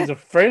wonder he's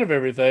afraid of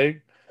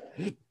everything.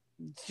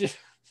 Just...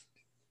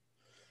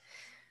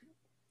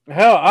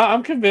 Hell,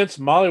 I'm convinced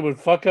Molly would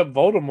fuck up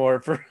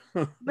Voldemort for.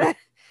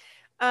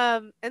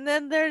 And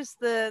then there's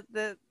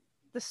the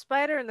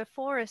spider in the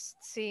forest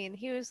scene.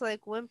 He was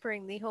like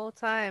whimpering the whole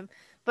time.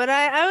 But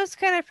I was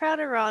kind of proud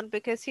of Ron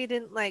because he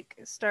didn't like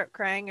start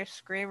crying or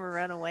scream or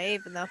run away,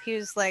 even though he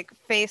was like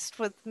faced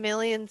with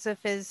millions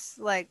of his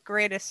like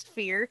greatest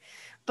fear.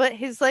 But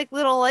his like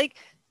little like,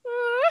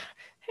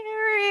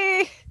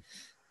 Harry,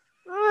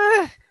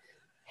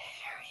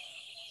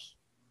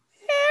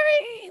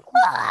 Harry,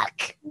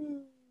 look.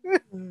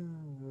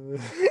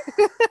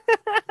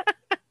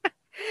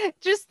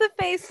 Just the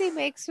face he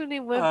makes when he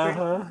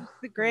whimpers is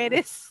the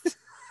greatest.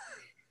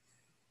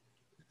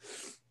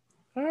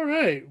 All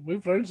right,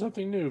 we've learned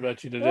something new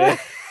about you today.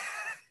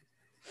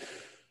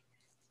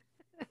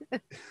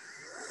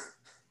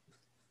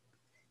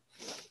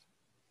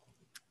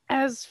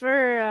 As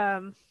for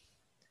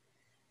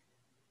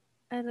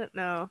I don't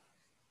know.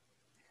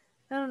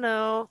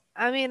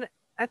 I mean,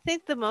 I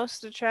think the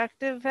most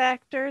attractive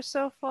actor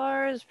so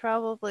far is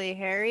probably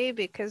Harry,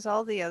 because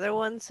all the other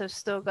ones have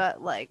still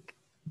got like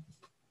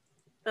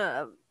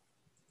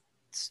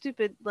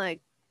stupid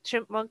like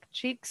chipmunk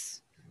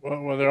cheeks.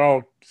 Well, they're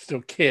all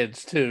still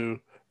kids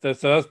too. So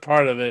that's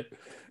part of it.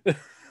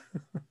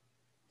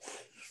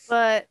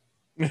 But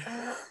I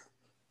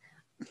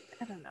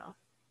don't know.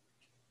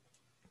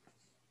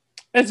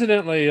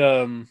 Incidentally,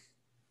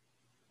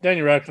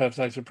 Daniel Radcliffe's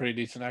actually a pretty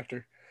decent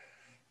actor.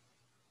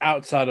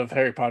 Outside of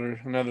Harry Potter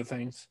and other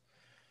things.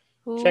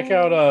 Ooh. Check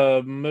out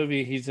a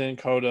movie he's in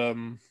called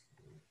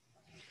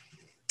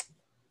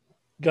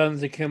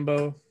Guns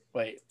Akimbo.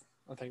 Wait,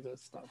 I think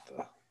that's not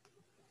the...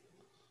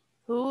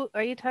 Who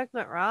are you talking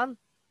about, Ron?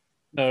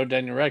 No,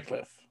 Daniel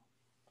Radcliffe.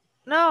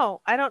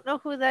 No, I don't know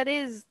who that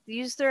is.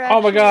 Use their actual...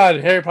 Oh my god,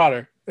 Harry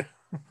Potter.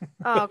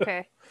 Oh,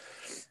 okay.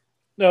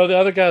 No, the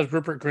other guy is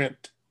Rupert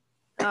Grint.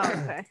 Oh,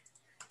 okay.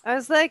 I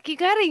was like, you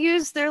gotta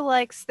use their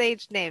like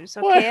stage names,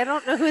 okay? What? I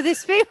don't know who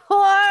these people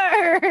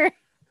are.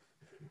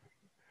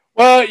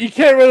 Well, you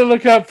can't really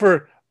look up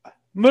for.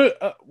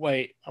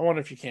 Wait, I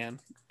wonder if you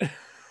can.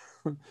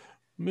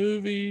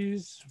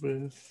 Movies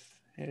with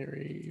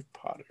Harry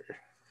Potter.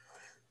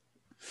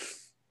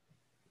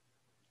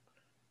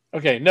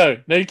 Okay, no,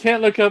 you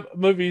can't look up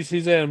movies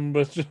he's in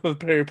with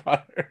Harry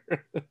Potter.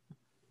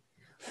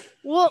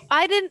 Well,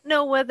 I didn't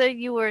know whether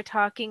you were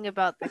talking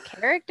about the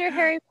character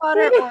Harry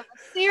Potter or the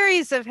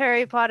series of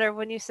Harry Potter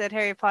when you said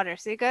Harry Potter.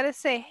 So you got to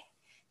say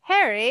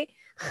Harry.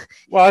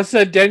 Well, I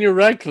said Daniel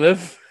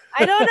Radcliffe.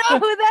 I don't know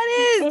who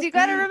that is. You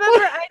got to remember,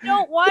 I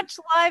don't watch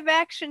live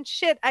action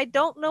shit. I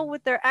don't know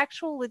what their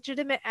actual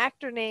legitimate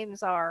actor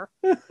names are.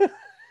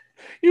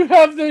 You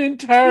have the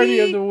entirety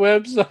of the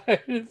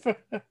website.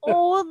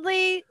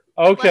 Only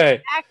okay.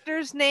 Like,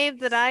 actor's name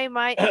that I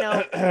might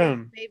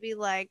know, maybe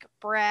like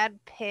Brad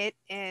Pitt,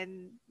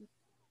 and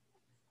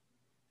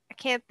I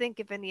can't think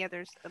of any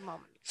others at the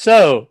moment.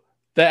 So,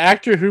 the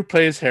actor who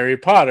plays Harry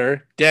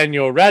Potter,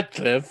 Daniel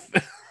Radcliffe,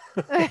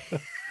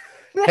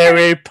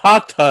 Harry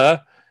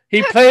Potter,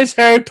 he plays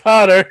Harry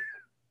Potter.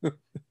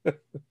 There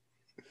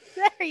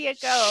you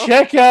go.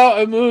 Check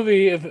out a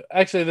movie.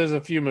 Actually, there's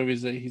a few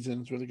movies that he's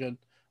in. It's really good.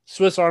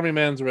 Swiss Army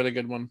Man's a really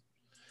good one.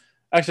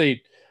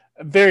 Actually,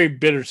 a very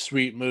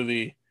bittersweet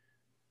movie.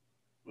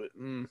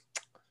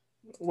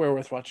 Well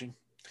worth watching.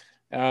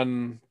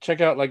 And check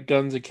out like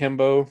Guns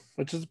Akimbo,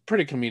 which is a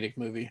pretty comedic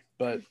movie,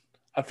 but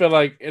I feel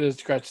like it has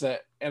scratched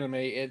that anime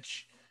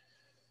itch.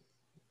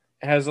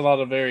 It has a lot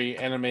of very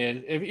anime.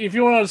 If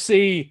you want to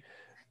see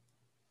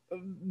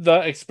the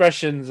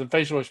expressions and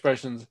facial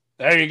expressions,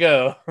 there you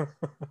go.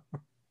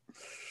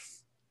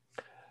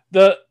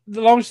 The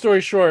long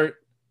story short,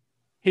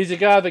 he's a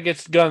guy that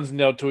gets guns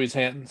nailed to his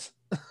hands.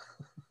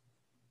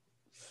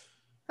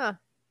 Huh.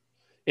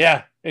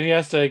 Yeah, and he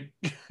has to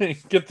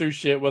get through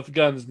shit with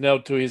guns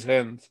nailed to his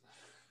hands.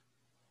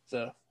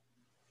 So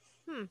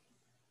Hmm.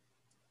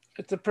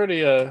 it's a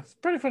pretty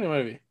funny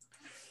movie.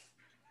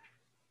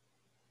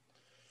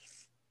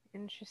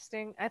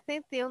 Interesting. I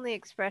think the only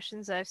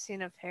expressions I've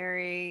seen of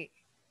Harry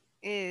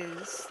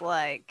is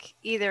like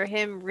either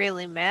him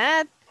really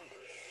mad,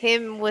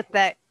 him with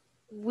that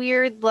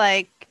weird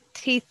like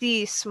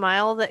teethy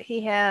smile that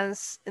he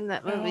has in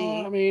that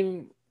movie, I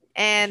mean, he's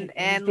and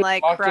been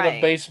like locked in a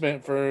crying.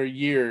 basement for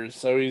years,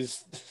 so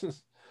he's so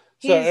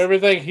He's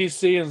everything he's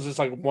seeing is just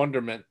like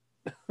wonderment.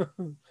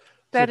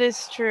 that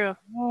is true.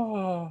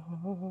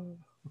 Oh.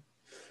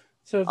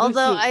 So this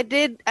Although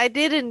is I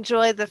did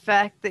enjoy the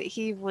fact that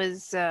he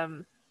was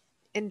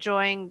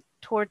enjoying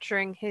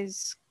torturing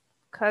his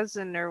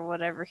cousin or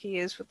whatever he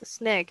is with the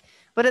snake.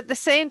 But at the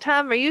same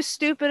time, are you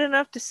stupid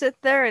enough to sit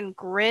there and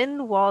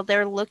grin while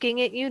they're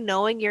looking at you,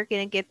 knowing you're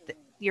gonna get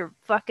your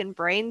fucking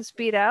brains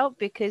beat out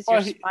because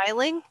you're well,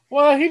 smiling?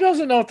 he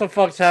doesn't know what the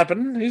fuck's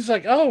happening. He's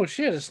like, oh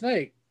shit, a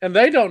snake, and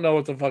they don't know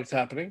what the fuck's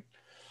happening.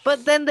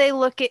 But then they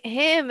look at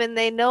him and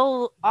they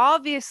know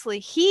obviously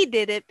he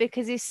did it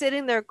because he's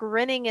sitting there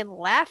grinning and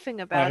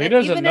laughing about He it.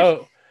 doesn't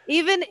know.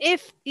 Even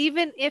if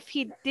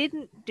he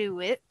didn't do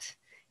it,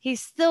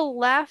 he's still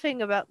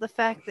laughing about the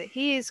fact that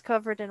he is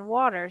covered in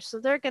water.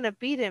 So they're gonna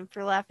beat him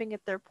for laughing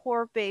at their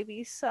poor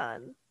baby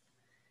son.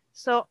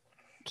 So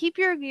keep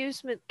your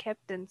amusement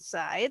kept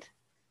inside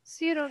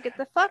so you don't get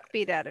the fuck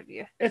beat out of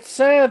you. It's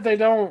sad they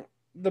don't.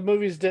 The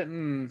movies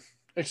didn't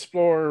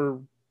explore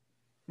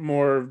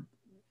more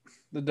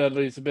the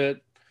Dudleys a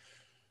bit,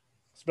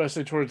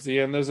 especially towards the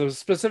end. There's a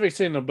specific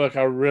scene in the book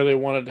I really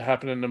wanted to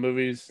happen in the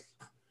movies,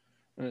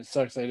 and it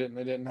sucks they didn't.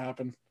 They didn't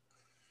happen.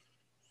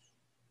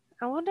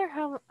 I wonder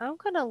how I'm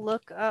gonna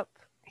look up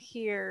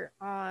here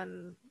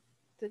on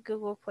the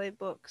Google Play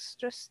books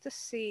just to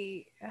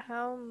see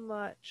how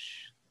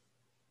much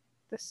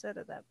the set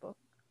of that book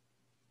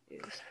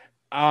is.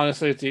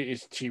 Honestly,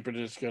 it's cheaper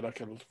to just go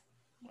like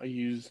a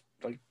used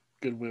like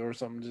Goodwill or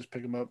something. Just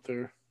pick them up.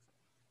 They're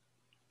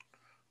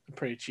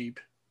pretty cheap.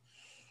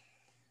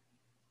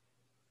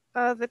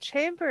 The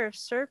Chamber of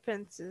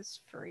Serpents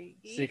is free.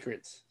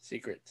 Secrets.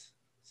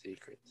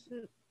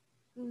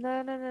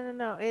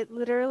 No. It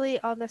literally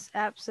on this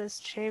app says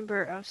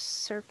Chamber of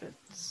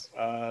Serpents.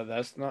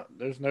 That's not.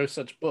 There's no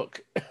such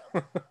book.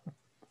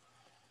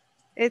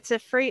 It's a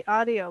free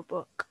audio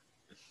book.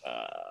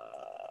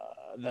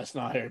 That's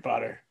not Harry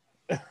Potter.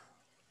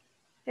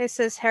 It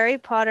says Harry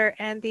Potter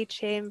and the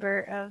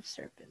Chamber of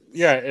Serpents.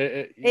 Yeah,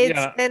 It's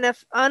yeah, an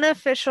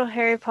unofficial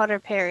Harry Potter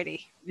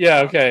parody. yeah.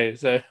 Okay,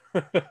 so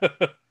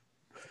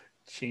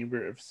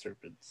Chamber of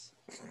Serpents.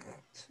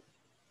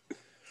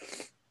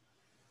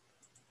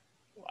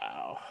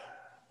 Wow.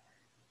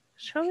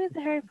 Show me the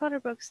Harry Potter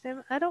books,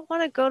 Tim. I don't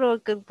want to go to a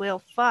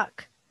Goodwill.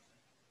 Fuck.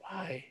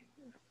 Why?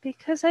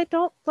 Because I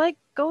don't like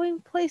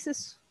going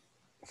places.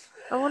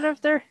 I wonder if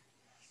they're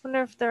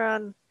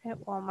on at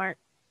Walmart.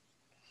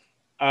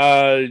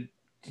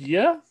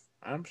 Yeah,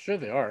 I'm sure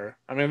they are.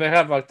 I mean, they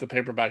have like the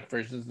paperback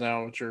versions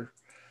now, which are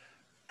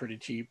pretty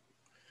cheap.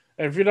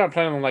 And if you're not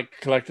planning on like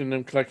collecting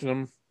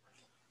them,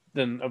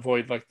 then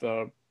avoid like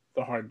the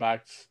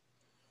hardbacks.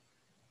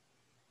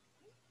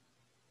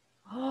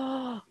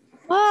 Oh,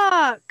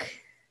 fuck.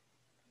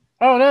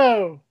 Oh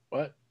no!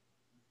 What?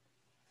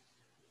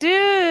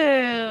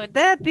 Dude,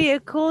 that'd be a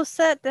cool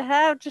set to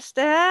have just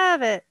to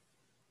have it.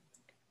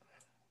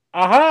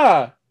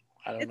 Aha!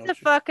 I don't It's know. a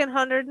fucking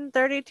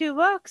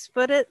 $132,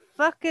 but it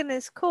fucking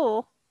is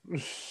cool.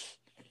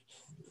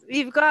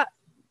 You've got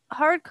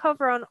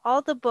hardcover on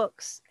all the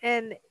books,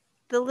 and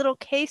the little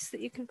case that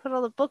you can put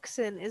all the books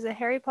in is a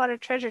Harry Potter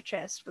treasure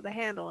chest with a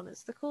handle, and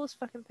it's the coolest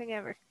fucking thing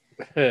ever.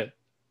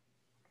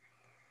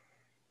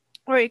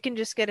 Or you can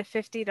just get a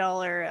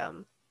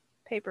 $50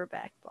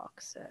 paperback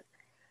box set.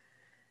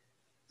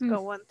 It's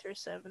got 1 through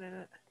 7 in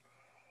it.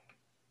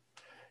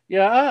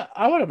 Yeah,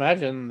 I would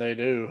imagine they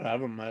do have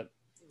them at.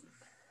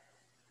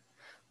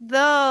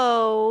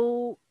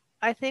 Though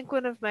I think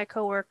one of my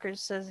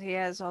coworkers says he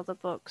has all the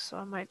books, so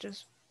I might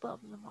just bum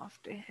them off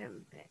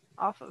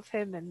of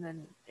him, and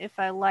then if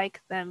I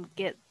like them,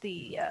 get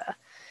the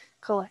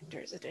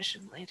collector's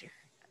edition later.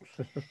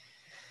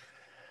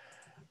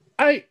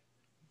 I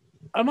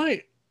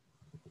might.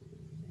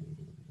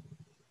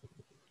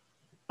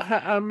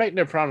 I make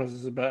no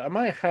promises, but I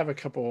might have a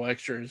couple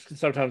extras.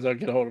 Sometimes I'll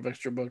get a hold of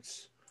extra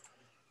books.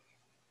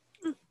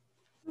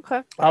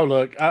 Okay. I'll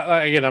look.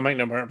 Again, I make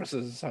no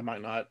promises. I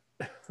might not.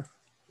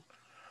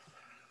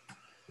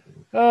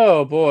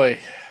 Oh boy.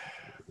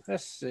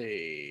 Let's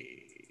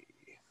see.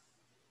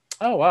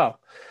 Oh wow.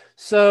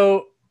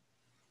 So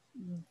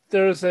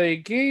there's a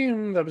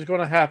game that was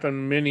going to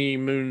happen many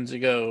moons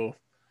ago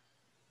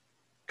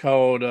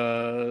called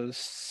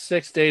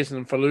 6 Days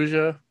in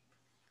Fallujah.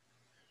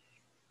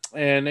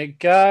 And it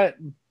got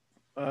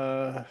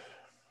okay.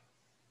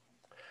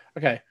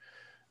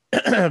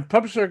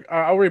 Publisher,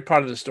 I'll read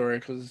part of the story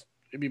because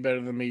it'd be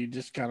better than me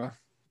just kind of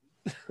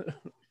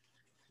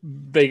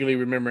vaguely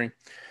remembering.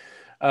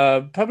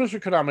 Publisher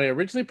Konami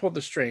originally pulled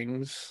the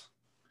strings,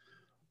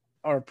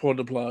 or pulled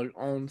the plug,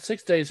 on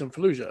 6 Days in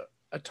Fallujah,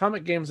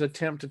 Atomic Games'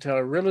 attempt to tell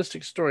a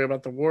realistic story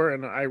about the war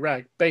in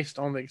Iraq based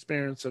on the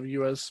experience of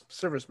U.S.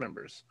 service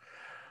members.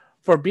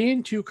 For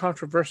being too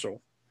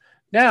controversial,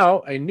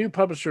 now a new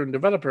publisher and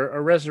developer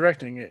are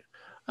resurrecting it.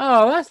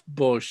 Oh, that's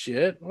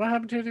bullshit. What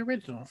happened to the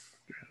original?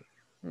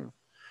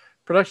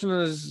 Production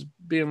is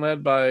being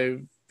led by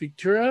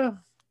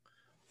Victoria,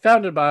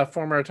 founded by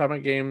former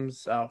Atomic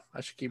Games. Oh,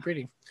 I should keep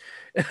reading.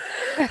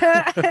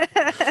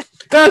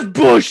 That's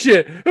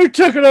bullshit. Who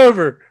took it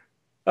over?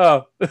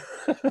 Oh.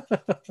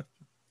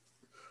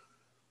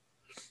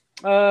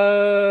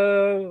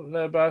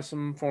 Led by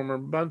some former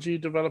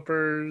Bungie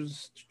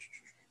developers.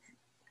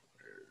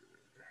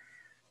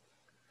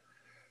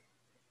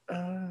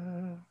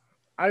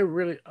 I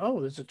really. Oh,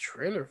 there's a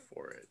trailer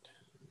for it.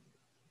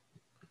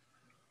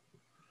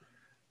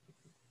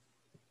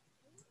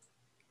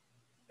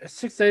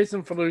 Six Days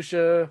in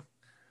Fallujah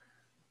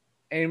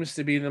aims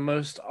to be the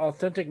most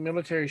authentic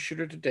military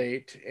shooter to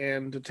date,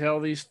 and to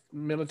tell these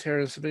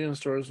military and civilian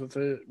stories with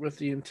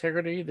the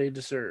integrity they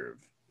deserve.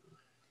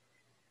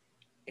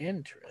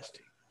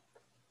 Interesting.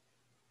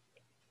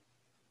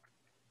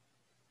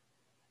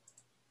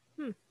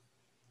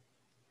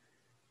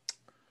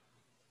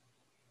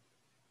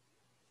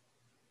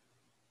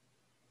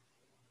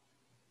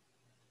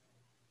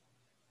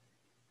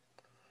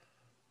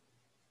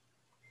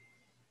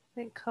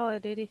 I think Call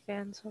of Duty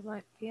fans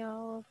might be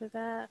all over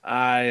that.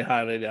 I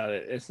highly doubt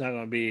it. It's not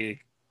going to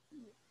be.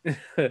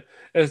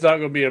 It's not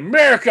going to be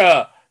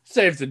America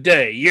saves the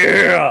day.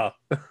 Yeah.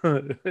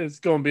 It's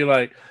going to be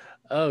like,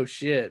 oh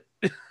shit.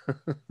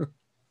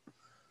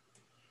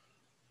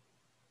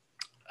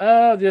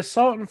 The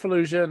assault in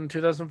Fallujah in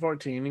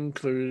 2014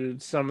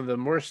 included some of the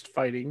worst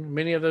fighting.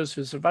 Many of those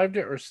who survived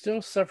it are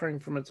still suffering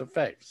from its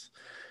effects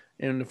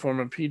in the form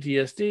of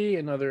PTSD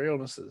and other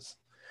illnesses.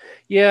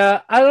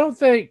 Yeah, I don't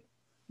think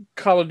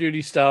Call of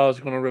Duty style is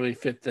going to really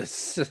fit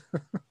this.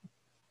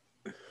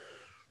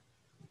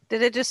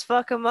 Did it just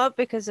fuck them up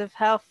because of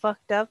how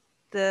fucked up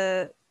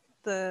the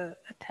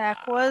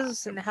attack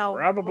was and how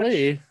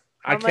probably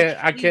much,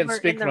 I can't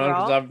speak for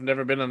because I've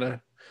never been in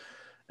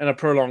a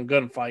prolonged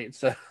gunfight.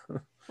 So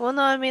well,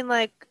 no, I mean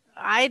like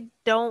I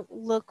don't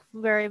look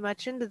very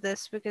much into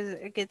this because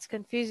it gets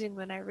confusing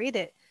when I read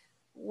it.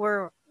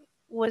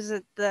 Was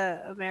it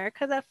the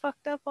America that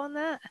fucked up on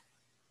that?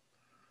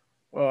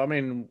 Well, I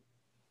mean,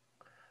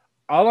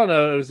 all I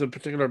know is a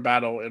particular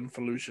battle in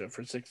Fallujah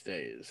for 6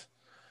 days.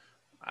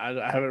 I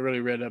haven't really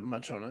read that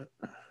much on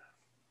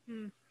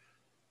it.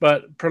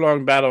 But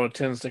prolonged battle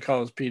tends to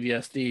cause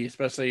PTSD,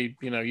 especially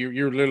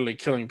you're literally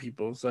killing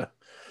people, so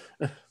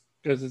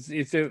because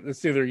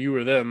it's either you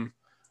or them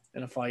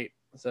in a fight,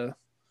 so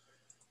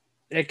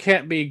it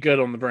can't be good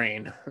on the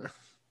brain.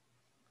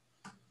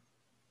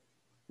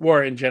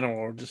 War in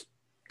general just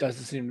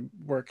doesn't seem to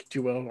work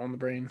too well on the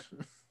brain.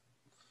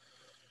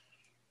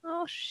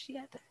 Oh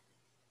shit!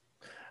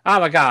 Oh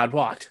my god,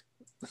 what?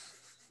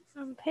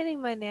 I'm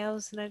painting my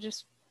nails and I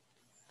just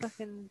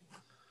fucking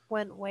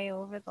went way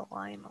over the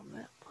line on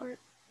that part.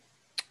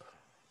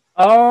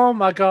 Oh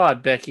my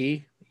god,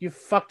 Becky, you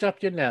fucked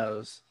up your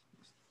nose.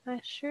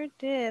 I sure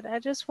did. I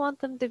just want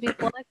them to be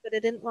black, but I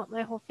didn't want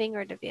my whole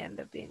finger to end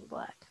up being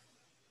black.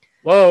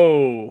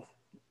 Whoa.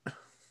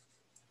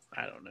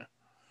 I don't know.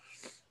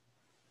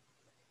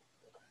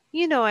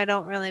 You know I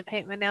don't really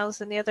paint my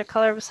nails any other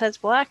color besides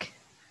black.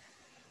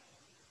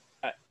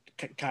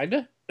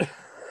 Kinda.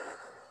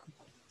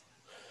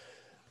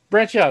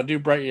 Branch out, do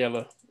bright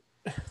yellow.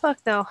 Fuck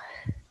no.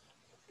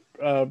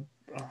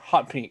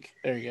 Hot pink.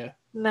 There you go.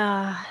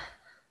 Nah.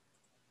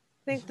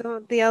 I think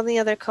the only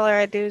other color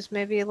I do is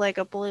maybe like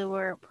a blue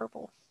or a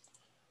purple.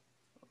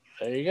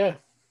 There you go.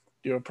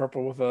 Do a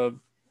purple with a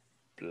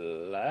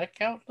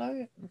black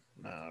outline?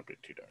 No, it'd be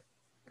too dark.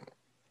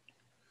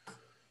 I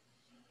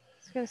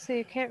was gonna say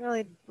you can't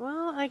really.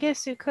 Well, I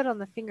guess you could on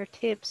the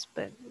fingertips,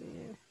 but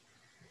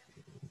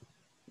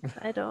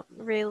I don't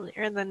really.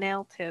 Or the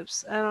nail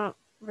tips. I don't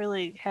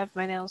really have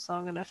my nails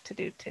long enough to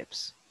do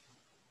tips.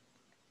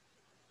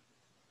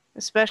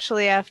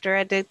 Especially after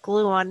I did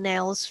glue on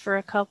nails for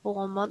a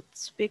couple of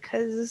months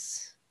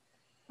because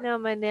now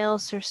my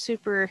nails are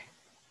super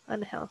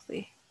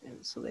unhealthy,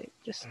 and so they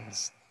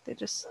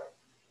just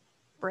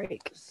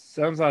break.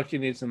 Sounds like you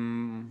need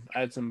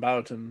add some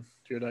biotin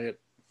to your diet.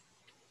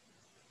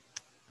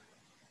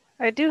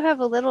 I do have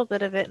a little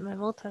bit of it in my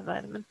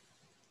multivitamin,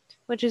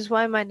 which is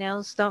why my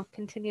nails don't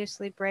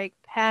continuously break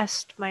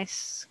past my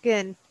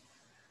skin.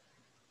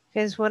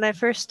 Because when I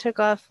first took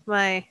off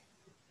the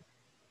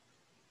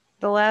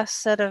last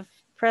set of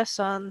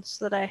press-ons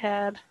that I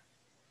had,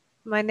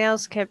 my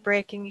nails kept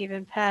breaking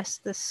even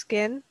past the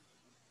skin.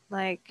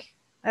 Like,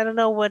 I don't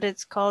know what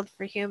it's called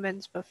for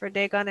humans, but for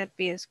Dagon it'd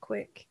be as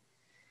quick.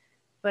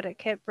 But it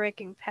kept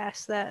breaking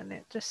past that, and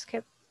it just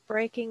kept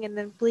breaking and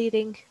then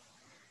bleeding.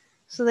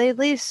 So they at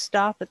least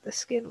stop at the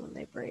skin when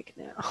they break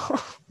now.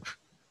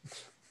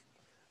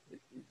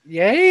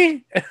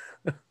 Yay!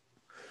 I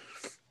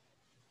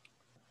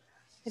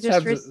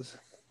Sabs-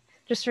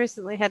 just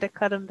recently had to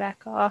cut him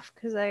back off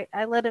because I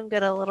let him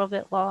get a little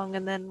bit long,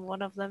 and then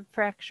one of them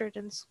fractured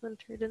and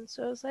splintered, and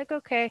so I was like,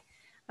 okay,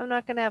 I'm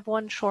not gonna have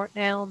one short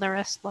nail and the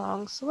rest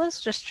long, so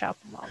let's just chop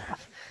them all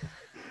off.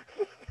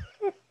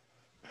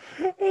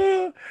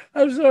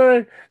 I'm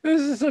sorry.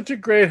 This is such a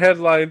great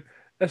headline.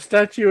 A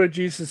statue of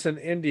Jesus in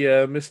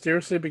India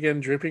mysteriously began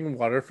dripping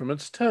water from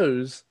its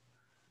toes.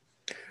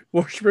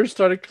 Worshippers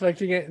started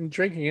collecting it and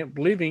drinking it,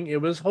 believing it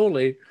was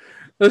holy.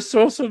 The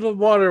source of the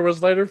water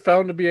was later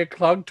found to be a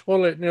clogged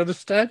toilet near the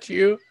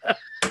statue.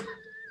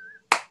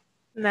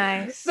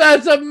 Nice.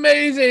 That's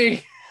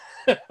amazing!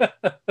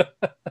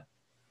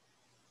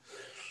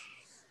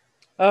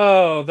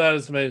 Oh, that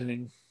is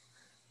amazing.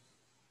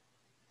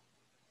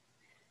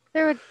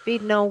 There would be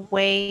no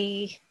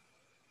way.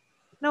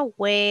 No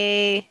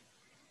way.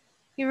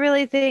 You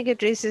really think if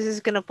Jesus is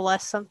gonna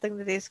bless something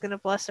that he's gonna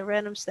bless a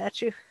random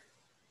statue?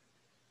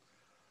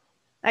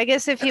 I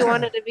guess if he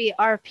wanted to be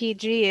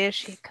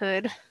RPG-ish, he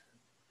could.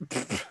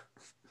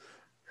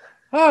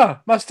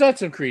 Ah, my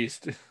stats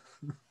increased.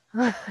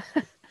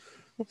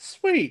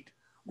 Sweet.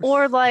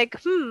 Or like,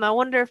 I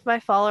wonder if my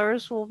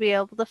followers will be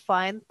able to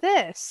find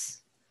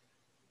this.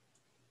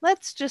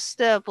 Let's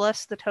just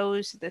bless the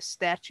toes of this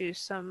statue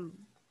some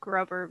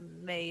grubber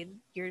made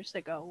years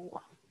ago.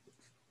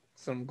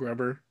 Some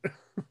grubber.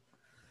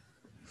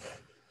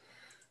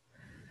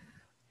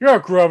 You're a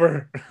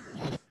grubber.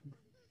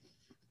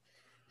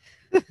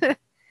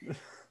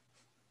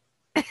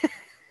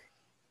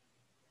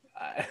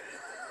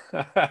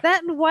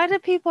 That why do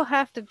people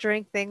have to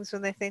drink things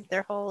when they think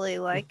they're holy?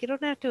 Like, you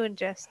don't have to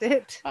ingest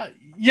it.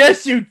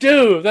 Yes, you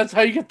do. That's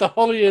how you get the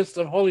holiest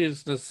of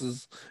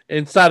holiestnesses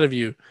inside of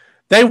you.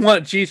 They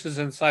want Jesus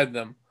inside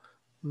them.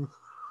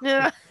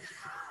 Yeah.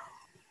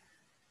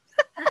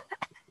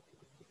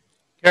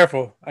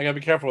 Careful. I gotta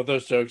be careful with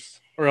those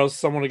jokes, or else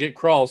someone will get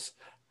cross.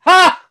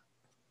 Ha!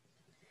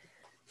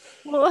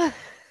 Well,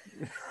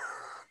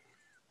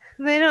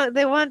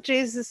 they want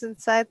Jesus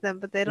inside them,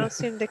 but they don't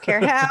seem to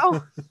care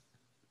how.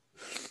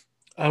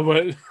 I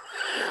want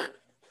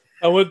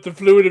the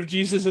fluid of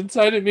Jesus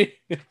inside of me.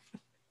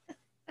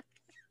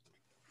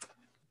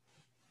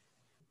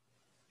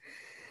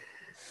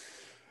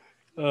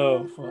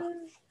 Oh, fuck.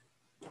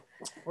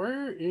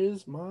 Where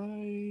is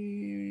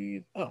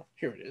my... Oh,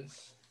 here it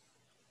is.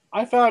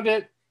 I found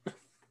it.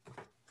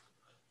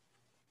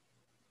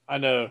 I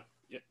know.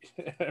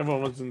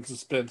 Everyone was in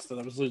suspense that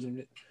I was losing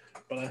it,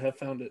 but I have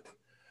found it.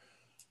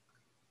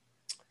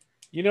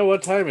 You know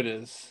what time it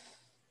is?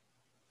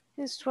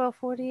 It's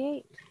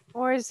 12:48,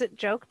 or is it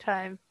joke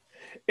time?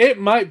 It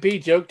might be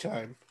joke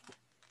time.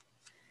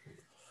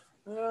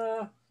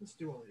 Let's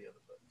do one of the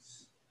other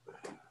books.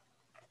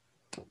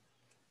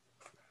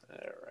 All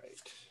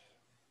right.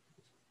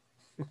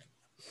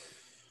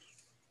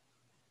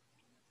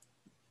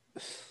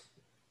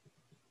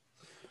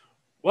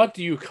 What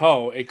do you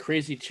call a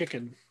crazy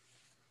chicken?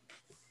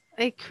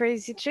 A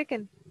crazy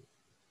chicken.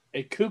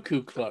 A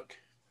cuckoo cluck.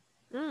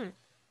 Mm.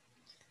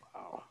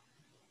 Wow.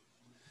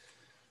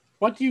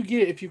 What do you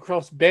get if you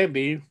cross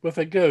Bambi with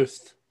a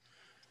ghost?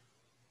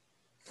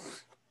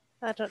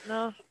 I don't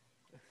know.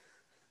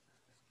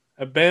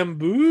 A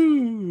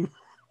bamboo.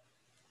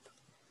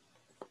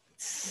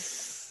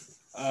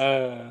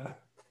 I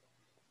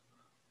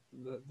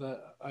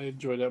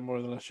enjoyed that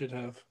more than I should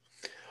have.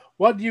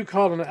 What do you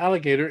call an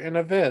alligator in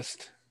a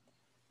vest?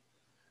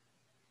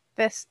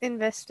 Best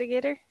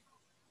investigator.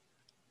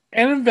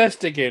 An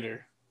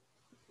investigator.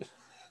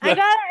 I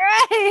got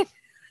it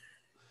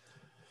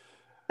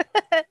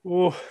right.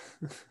 Ooh.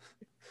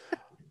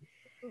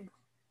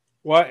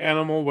 What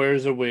animal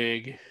wears a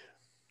wig?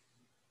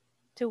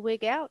 To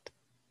wig out.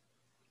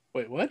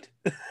 Wait, what?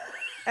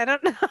 I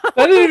don't know.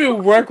 That didn't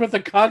even work with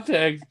the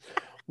context.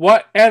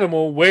 What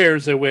animal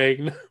wears a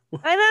wig?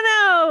 I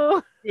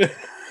don't know.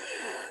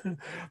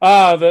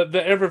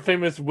 The ever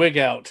famous wig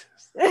out.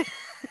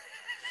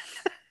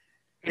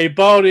 A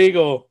bald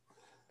eagle.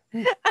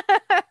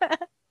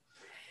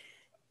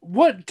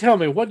 What? Tell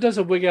me, what does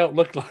a wig out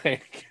look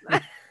like?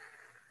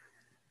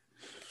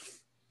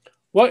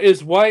 What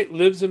is white?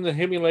 Lives in the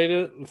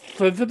Himalayas.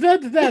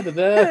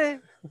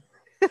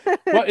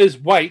 What is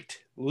white?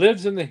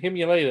 Lives in the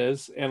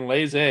Himalayas and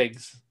lays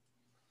eggs.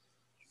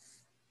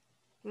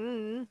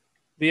 Mm.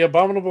 The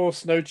abominable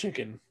snow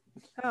chicken.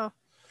 Oh.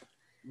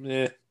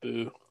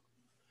 Boo.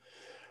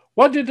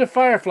 What did the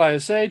firefly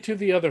say to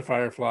the other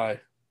firefly?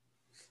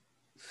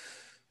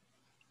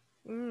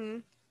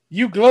 Mm.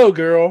 You glow,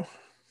 girl.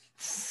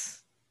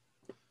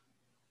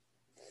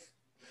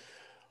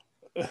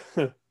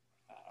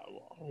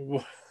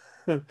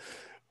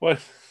 What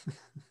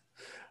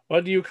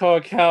what do you call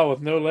a cow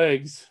with no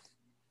legs?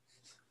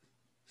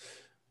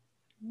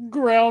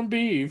 Ground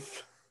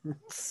beef.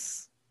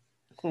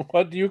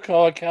 What do you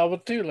call a cow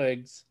with 2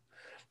 legs?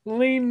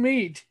 Lean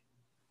meat.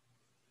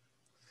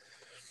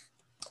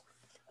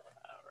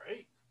 All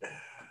right.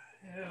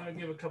 Yeah, I'll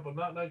give a couple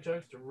knock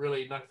jokes to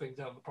really knock things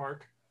out of the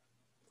park.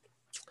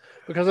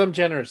 Because I'm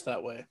generous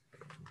that way.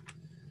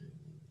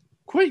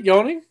 Quit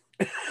yawning.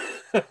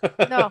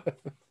 No.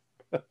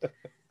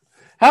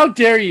 How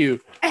dare you?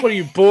 What are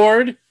you,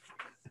 bored?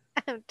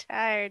 I'm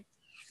tired.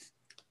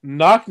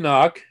 Knock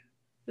knock.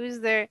 Who's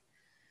there?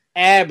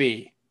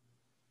 Abby.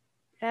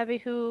 Abby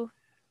who?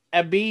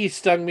 A bee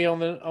stung me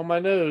on my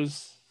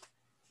nose.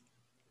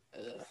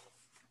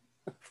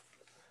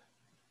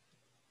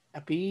 A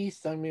bee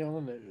stung me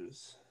on the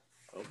nose.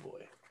 Oh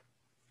boy.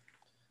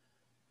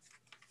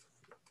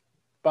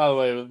 By the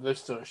way, there's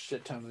still a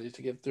shit ton of these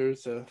to get through,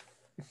 so.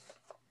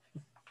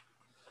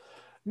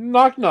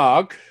 Knock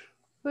knock.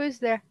 Who's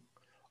there?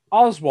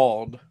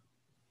 Oswald.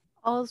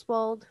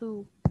 Oswald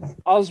who?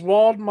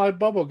 Oswald, my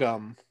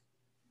bubblegum.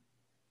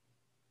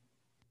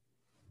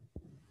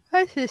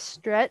 That's a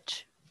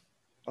stretch.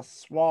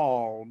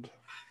 Oswald.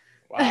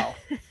 Wow.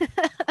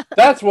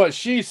 That's what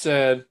she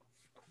said.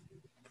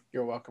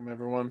 You're welcome,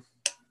 everyone.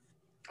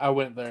 I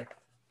went there.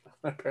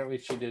 Apparently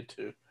she did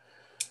too.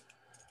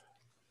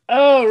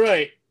 All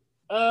right.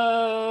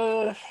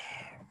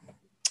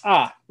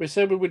 We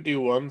said we would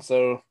do one,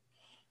 so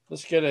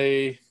let's get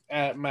a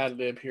Mad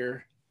Lib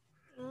here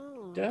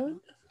done.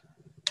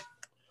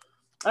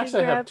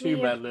 Actually, I have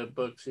two Mad Lib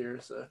books here,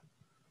 so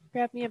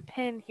grab me a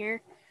pen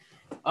here.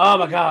 Oh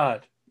my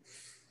god.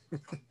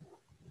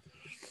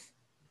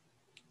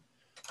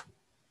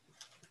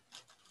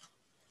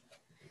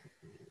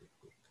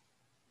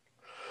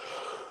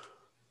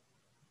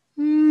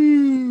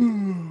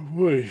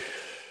 Boy.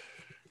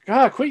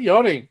 God, quit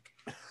yawning.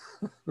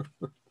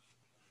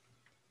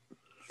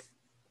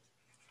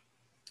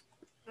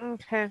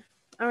 Okay.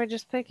 Are we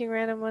just picking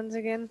random ones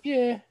again?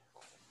 Yeah.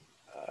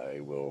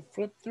 I will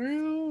flip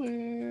through,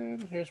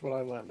 and here's what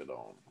I landed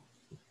on.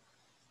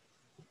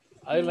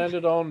 I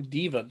landed on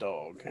Diva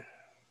Dog.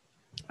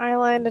 I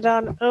landed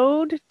on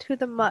Ode to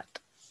the Mutt.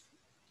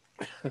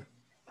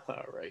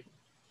 All right.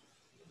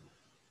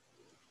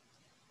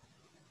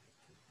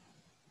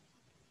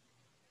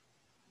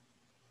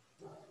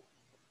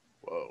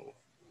 Whoa.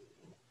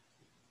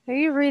 Are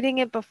you reading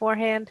it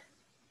beforehand?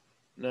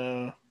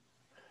 No.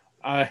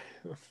 I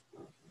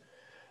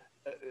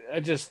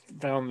just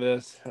found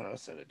this. I'll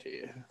send it to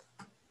you.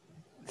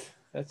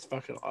 That's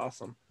fucking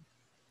awesome.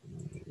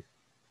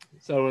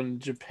 So in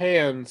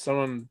Japan,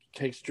 someone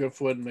takes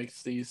driftwood and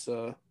makes these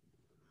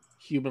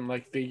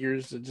human-like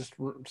figures that just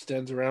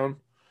stands around.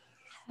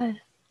 And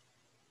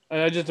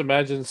I just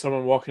imagine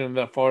someone walking in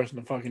that forest in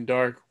the fucking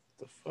dark.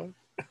 What the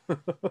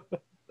fuck?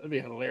 That'd be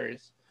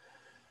hilarious.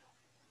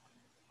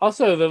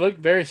 Also, they look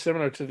very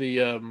similar to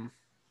the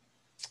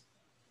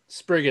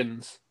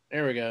Spriggans.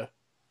 There we go.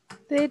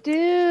 They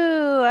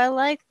do. I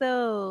like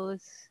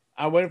those.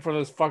 I'm waiting for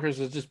those fuckers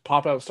to just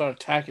pop out and start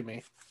attacking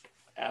me.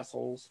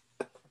 Assholes.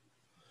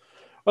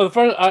 Well, the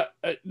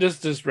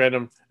first, just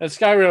random. In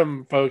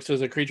Skyrim, folks,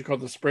 there's a creature called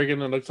the Spriggan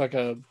that looks like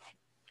a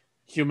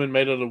human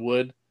made out of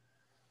wood.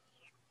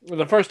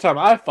 The first time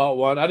I fought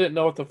one, I didn't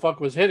know what the fuck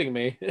was hitting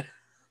me.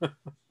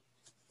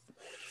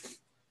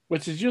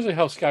 Which is usually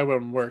how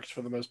Skyrim works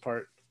for the most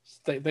part.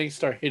 They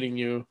start hitting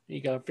you.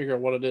 You gotta figure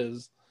out what it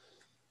is.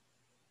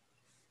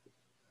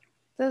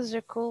 Those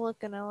are cool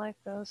looking. I like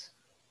those.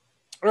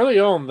 Early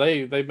on,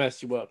 they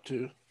mess you up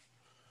too.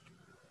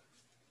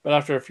 But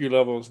after a few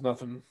levels,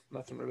 nothing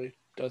really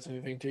does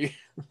anything to you.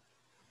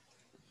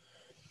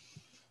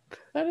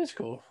 That is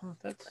cool.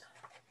 That's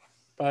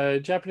by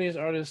Japanese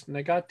artist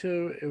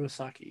Nagato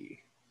Iwasaki.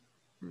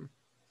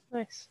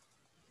 Nice.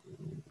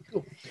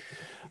 Cool.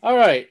 All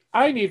right.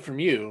 I need from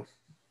you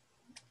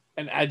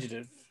an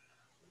adjective.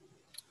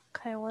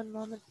 Okay, one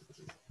moment.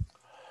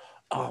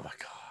 Oh my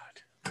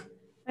god.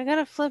 I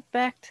gotta flip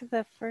back to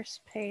the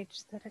first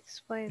page that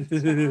explains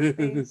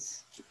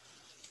things.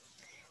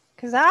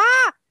 Because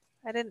I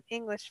didn't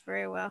English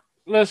very well.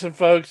 Listen,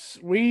 folks,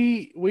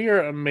 we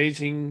are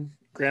amazing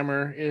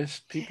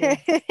grammar-ist people.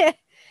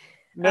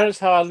 Notice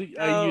how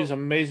I use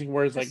amazing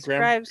words like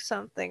grammar. Describe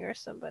something or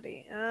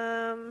somebody.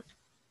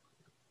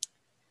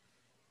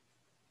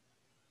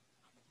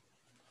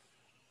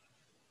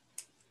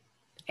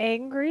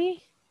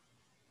 Angry?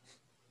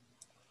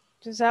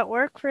 Does that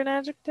work for an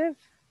adjective?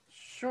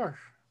 Sure.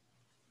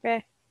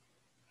 Okay.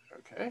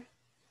 Okay.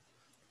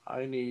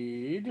 I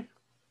need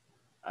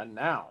a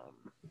noun.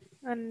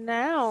 A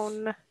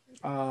noun.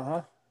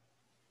 Uh-huh.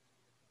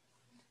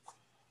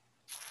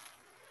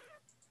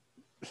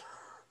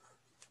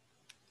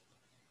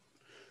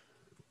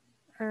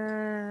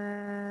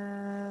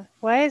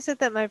 Why is it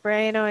that my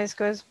brain always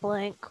goes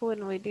blank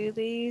when we do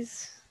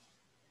these?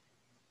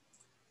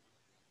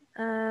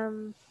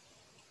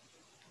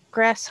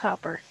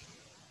 Grasshopper.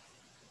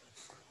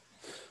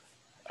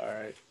 All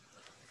right.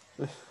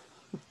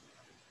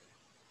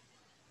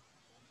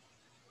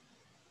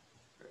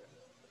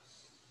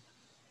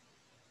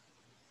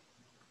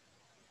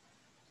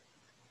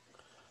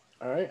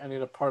 All right, I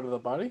need a part of the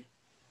body.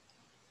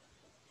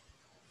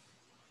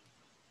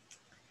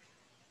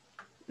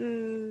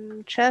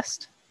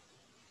 Chest.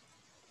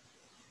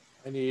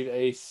 I need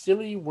a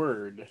silly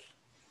word.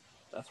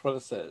 That's what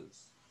it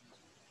says.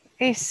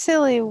 A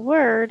silly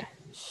word.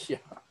 Yeah.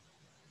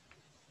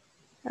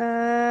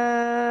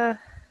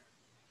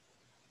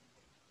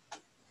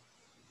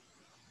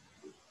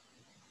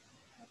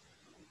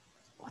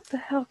 The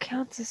hell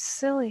counts as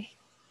silly?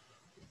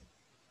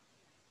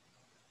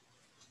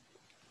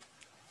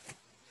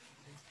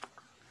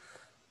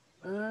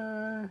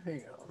 Hang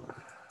on.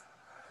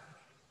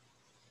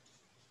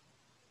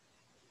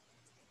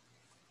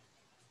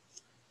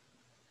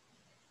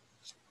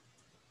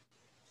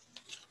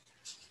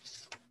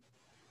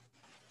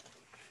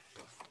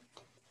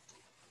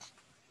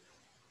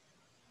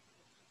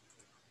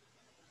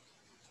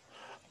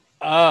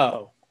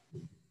 Oh.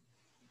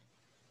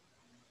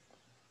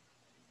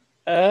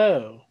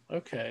 Oh,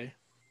 okay.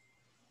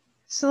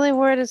 Silly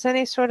word is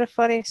any sort of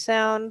funny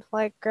sound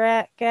like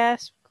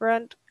gasp,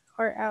 grunt,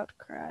 or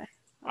outcry.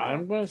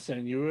 I'm going to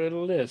send you a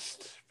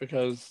list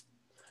because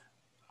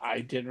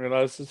I didn't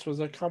realize this was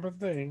a common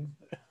thing.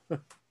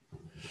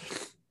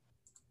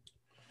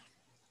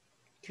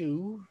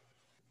 Two.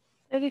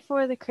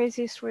 34 of the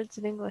craziest words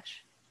in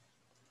English.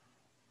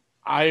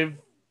 I've.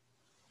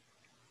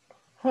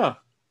 Huh.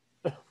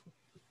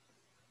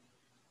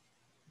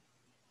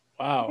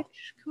 Wow.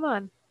 Bitch, come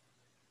on.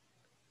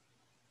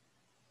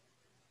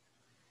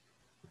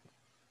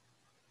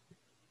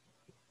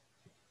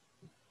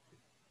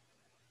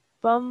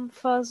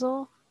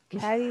 Bumfuzzle,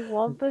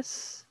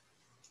 cattywampus,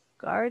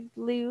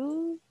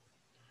 guardloo.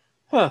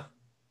 Huh.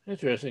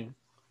 Interesting.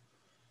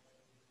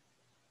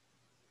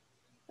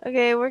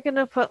 Okay, we're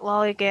gonna put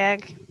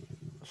lollygag.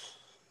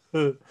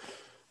 That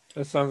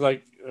sounds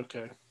like.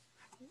 Okay.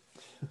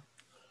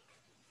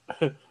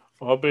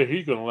 Well, I bet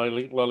he's going to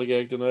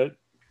lollygag tonight.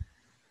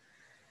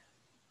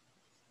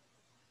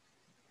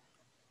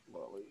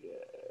 Lollygag.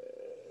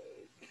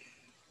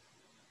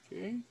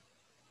 Okay.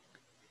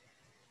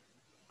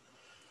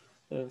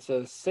 And it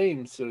says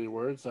same silly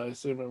words. I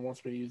assume it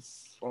wants me to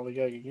use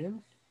lollygag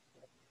again.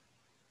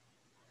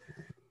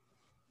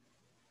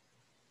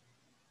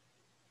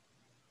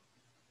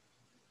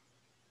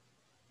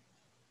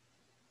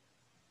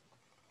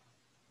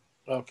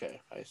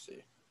 Okay, I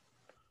see.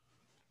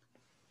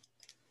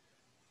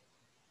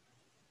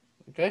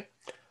 Okay.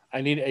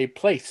 I need a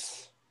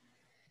place.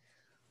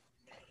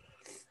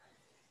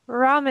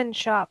 Ramen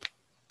shop.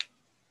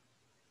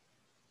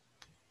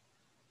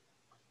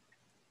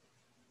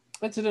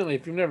 Incidentally,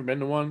 if you've never been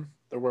to one,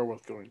 they're well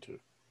worth going to.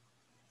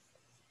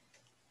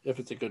 If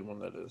it's a good one,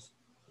 that is.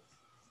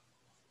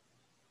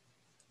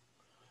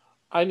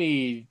 I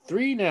need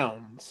 3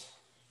 nouns.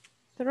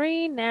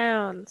 3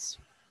 nouns.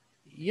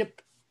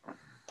 Yep.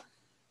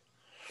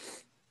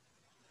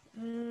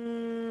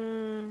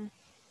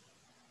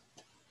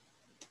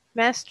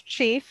 Master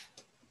Chief.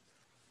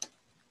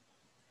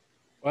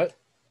 What?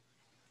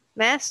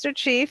 Master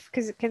Chief,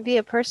 because it can be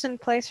a person,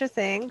 place, or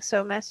thing.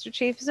 So Master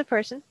Chief is a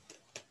person.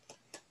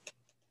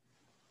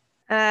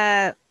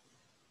 The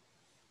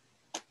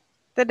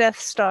Death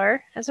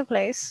Star as a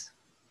place.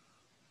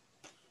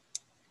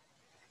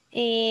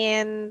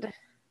 And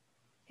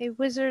a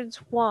wizard's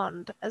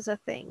wand as a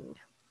thing.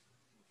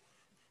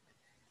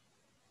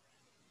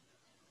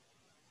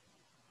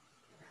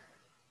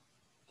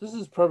 This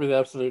is probably the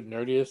absolute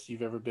nerdiest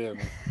you've ever been.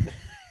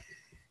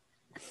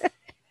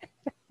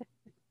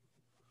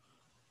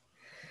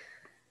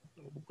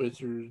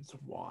 Wizard's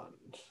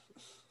wand.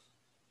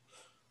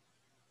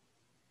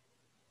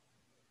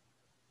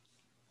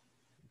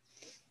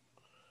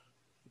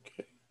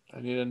 Okay.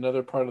 I need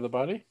another part of the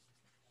body.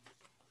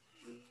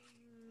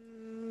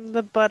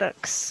 The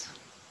buttocks.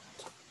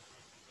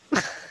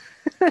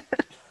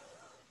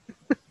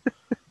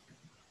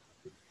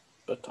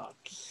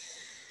 Buttocks.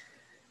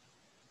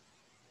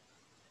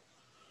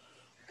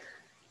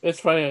 It's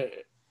funny.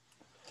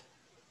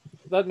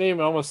 That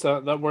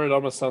word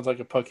almost sounds like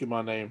a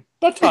Pokemon name.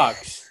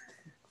 Buttocks.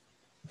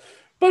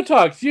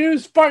 Buttocks.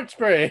 Use fart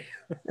spray.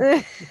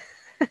 All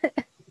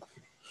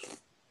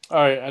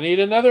right. I need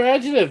another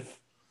adjective.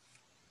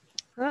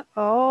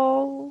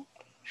 Oh.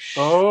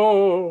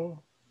 Oh.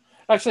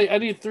 Actually, I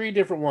need 3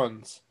 different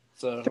ones.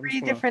 So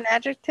 3 different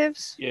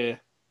adjectives? Yeah.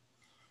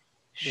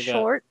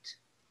 Short.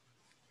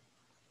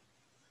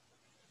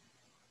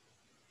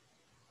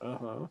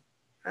 Uh-huh.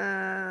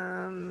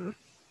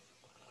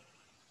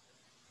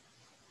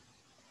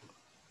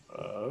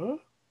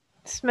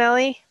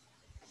 Smelly.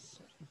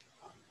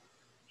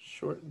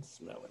 Short and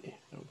smelly.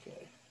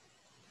 Okay.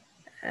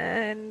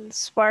 And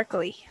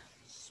sparkly.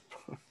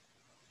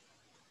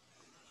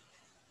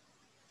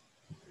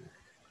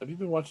 Have you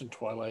been watching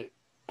Twilight?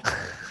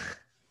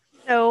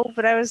 No,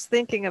 but I was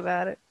thinking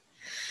about it.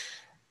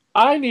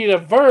 I need a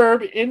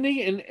verb ending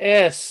in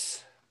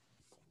S.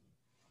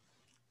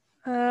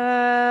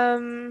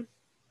 A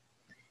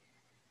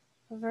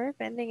verb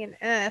ending in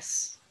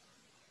S.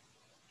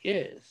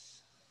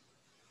 Yes.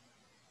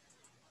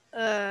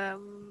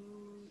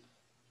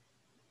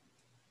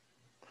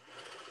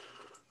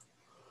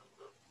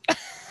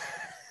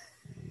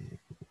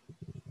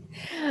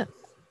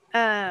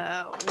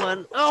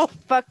 One. Oh,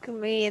 fuck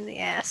me in the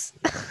ass.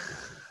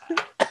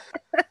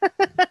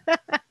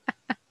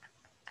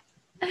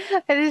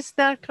 I just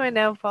knocked my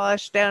nail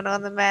polish down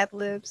on the Mad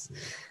Libs.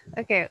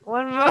 Okay,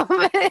 one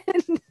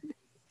moment.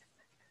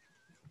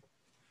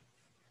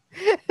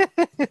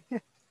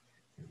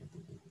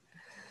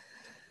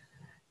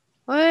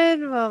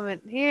 One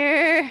moment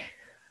here.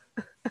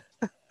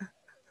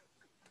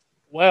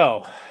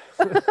 Well,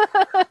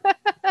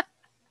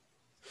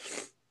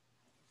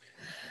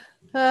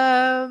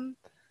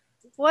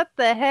 What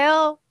the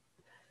hell?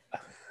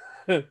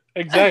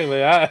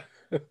 exactly.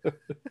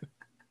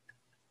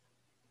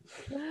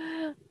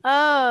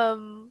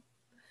 Um,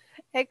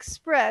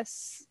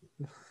 Express.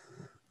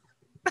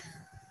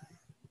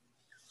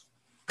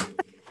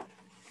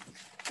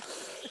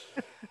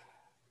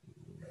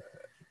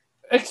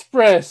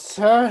 Express,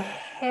 huh?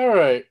 All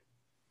right.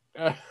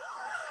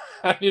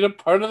 I need a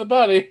part of the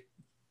body.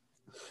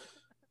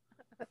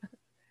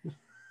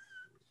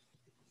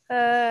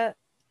 Uh,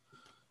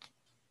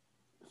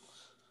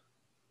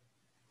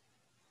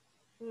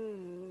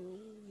 hmm.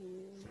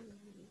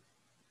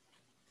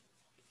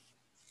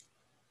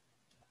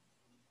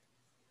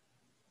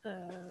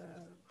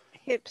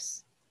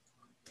 Hips.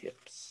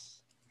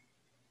 Hips.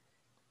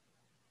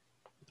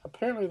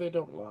 Apparently, they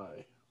don't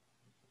lie.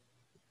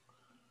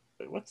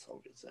 Wait, what song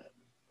is that?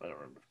 I don't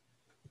remember.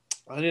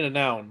 I need a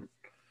noun.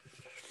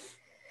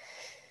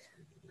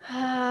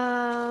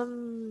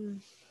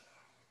 Um.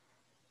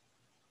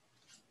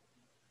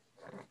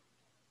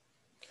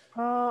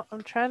 Oh,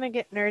 I'm trying to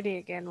get nerdy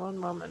again. One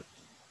moment.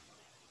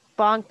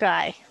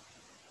 Bonkai.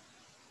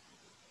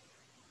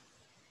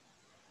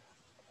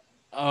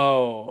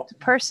 Oh, It's a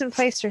person,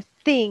 place, or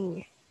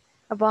thing.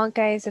 A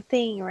bonkai is a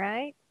thing,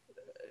 right?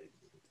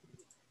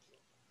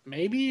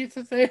 maybe it's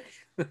a thing.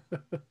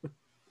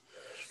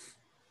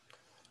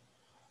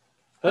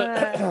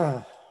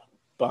 Uh,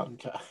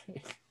 Bankai.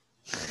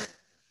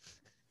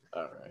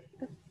 All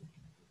right.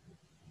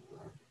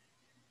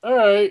 All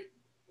right.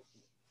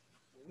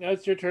 Now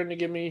it's your turn to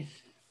give me.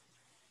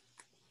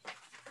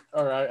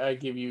 All right, I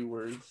give you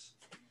words.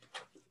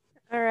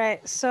 all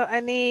right. So I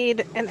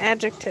need an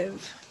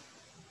adjective.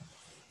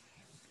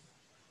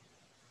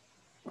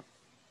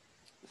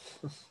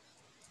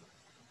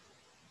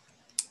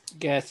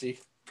 Gassy.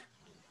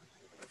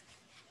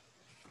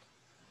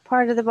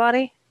 Part of the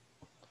body.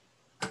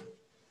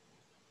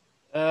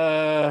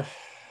 Uh,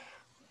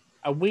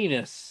 a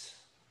weenus.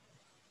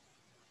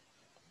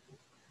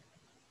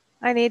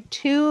 I need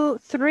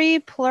 3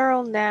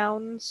 plural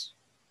nouns.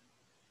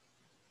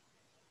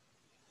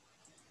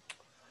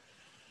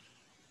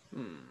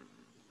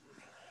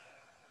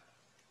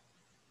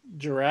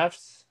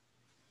 Giraffes.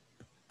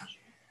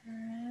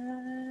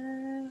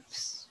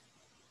 Giraffes.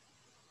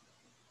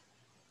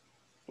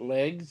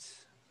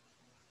 Legs.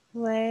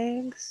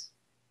 Legs.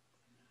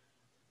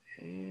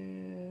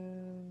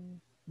 And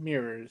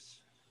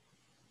mirrors.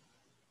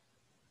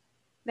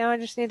 Now I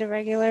just need a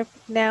regular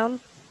noun.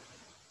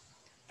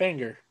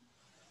 Finger.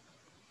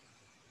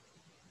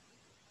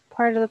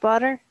 Part of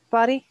the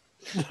body.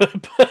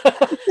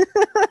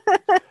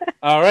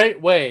 All right,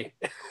 way.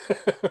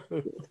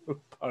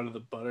 Part of the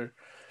butter.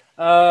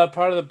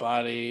 Part of the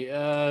body.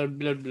 Blah,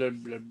 blah, blah,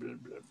 blah, blah, blah,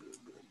 blah.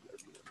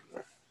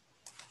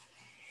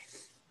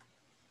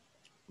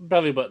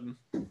 Belly button.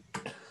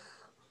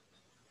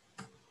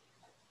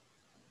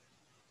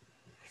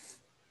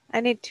 I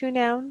need 2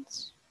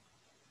 nouns.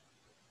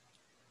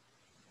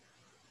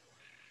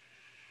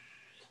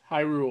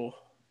 Hyrule.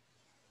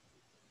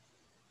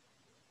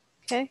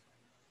 Okay.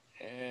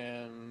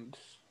 And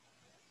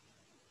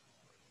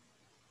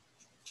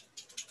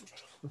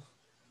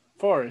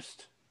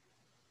forest.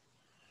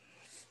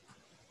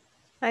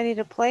 I need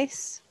a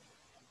place.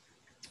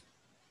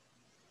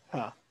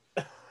 Huh.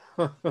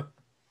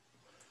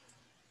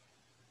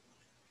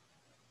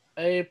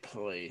 A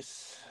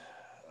place.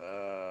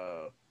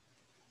 Oh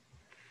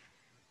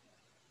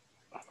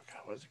my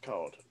god, what's it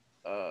called?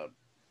 Uh,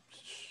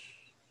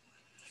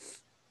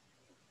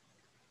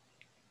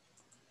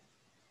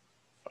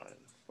 fine.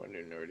 We're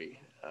new nerdy.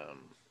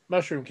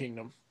 Mushroom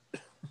Kingdom.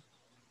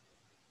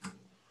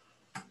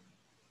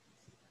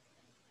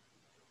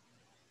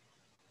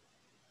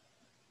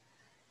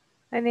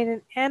 I need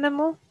an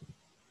animal.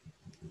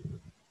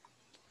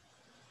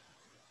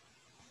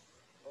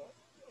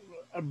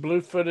 A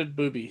blue-footed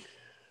booby.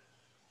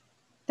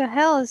 The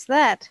hell is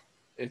that?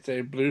 It's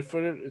a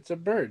blue-footed. It's a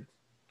bird.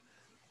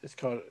 It's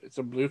called. It's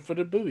a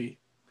blue-footed booby.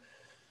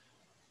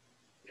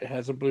 It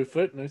has a blue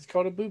foot, and it's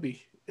called a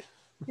booby.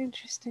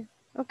 Interesting.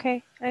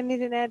 Okay, I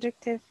need an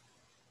adjective.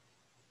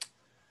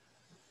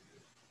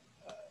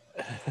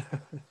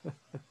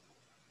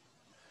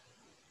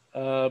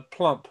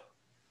 Plump.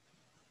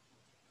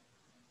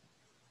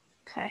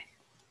 Okay.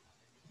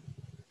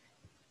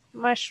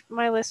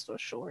 My list was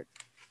short.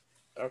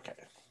 Okay,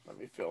 let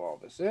me fill all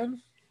this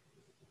in.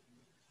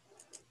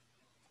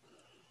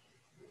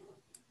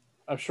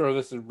 I'm sure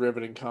this is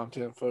riveting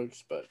content,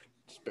 folks, but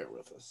just bear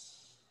with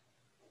us.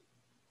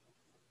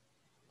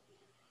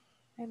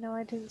 I know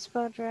I didn't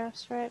spell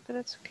giraffes right, but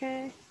it's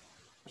okay.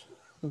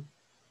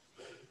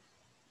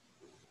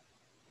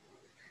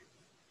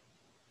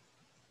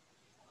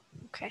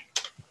 Okay.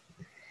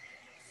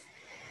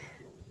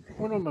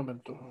 Un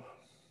momento.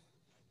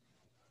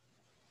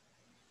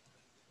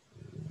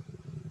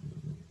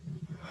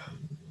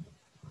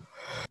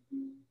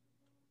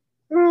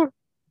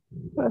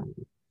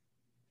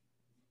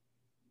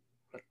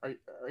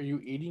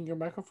 you eating your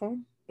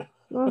microphone?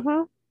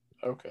 Mm-hmm.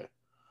 Okay.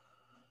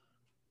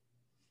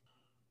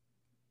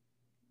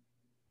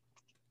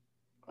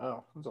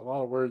 Wow, there's a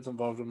lot of words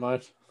involved in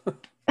mine.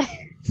 I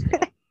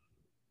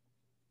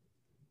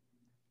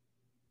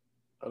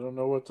don't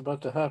know what's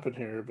about to happen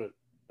here, but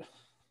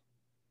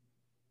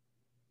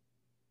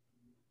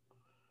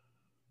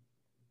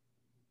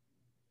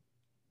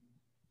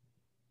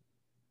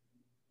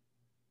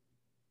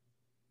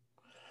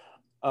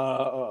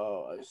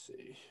oh, I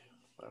see.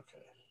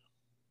 Okay.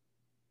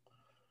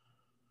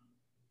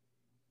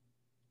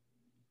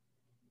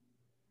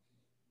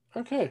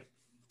 Okay.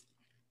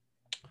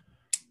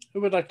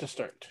 Who would like to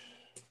start?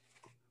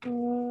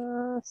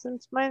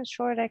 Since mine's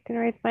short, I can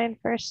read mine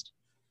first.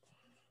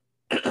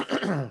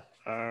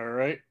 All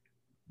right.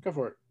 Go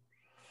for it.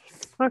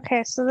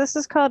 Okay, so this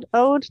is called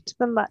Ode to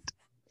the Mutt.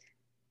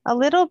 A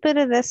little bit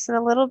of this and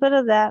a little bit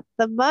of that.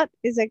 The mutt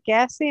is a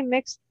gassy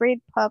mixed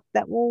breed pup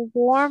that will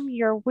warm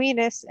your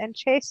weenus and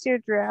chase your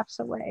giraffes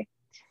away.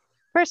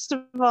 First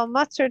of all,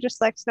 mutts are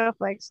just like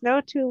snowflakes.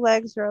 No two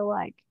legs are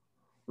alike.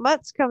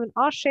 Mutts come in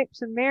all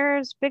shapes and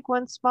mirrors, big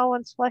ones, small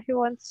ones, fluffy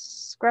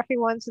ones, scruffy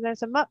ones, and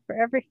there's a mutt for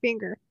every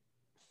finger.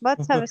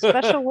 Mutts have a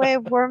special way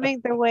of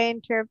worming their way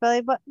into your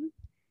belly button.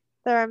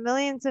 There are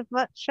millions of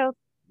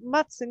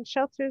mutts in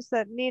shelters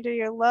that need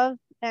your love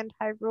and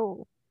high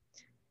rule.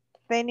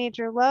 They need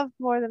your love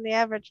more than the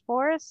average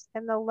forest,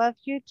 and they'll love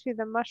you to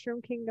the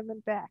mushroom kingdom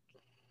and back.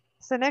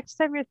 So next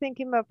time you're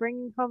thinking about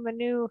bringing home a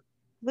new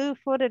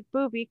blue-footed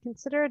booby,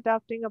 consider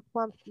adopting a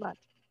plump mutt.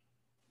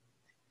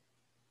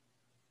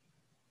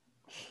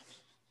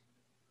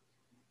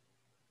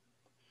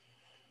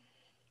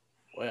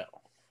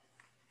 Well.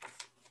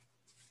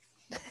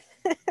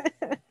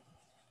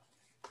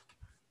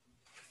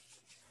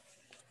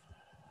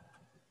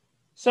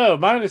 So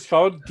mine is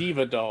called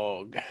Diva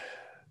Dog.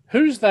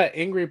 Who's that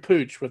angry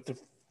pooch with the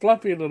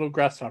fluffy little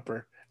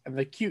grasshopper and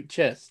the cute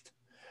chest?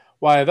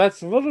 Why,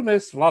 that's Little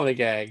Miss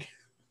Lollygag.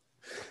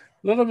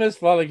 Little Miss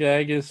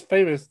Lollygag is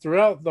famous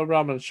throughout the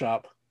ramen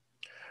shop.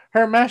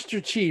 Her Master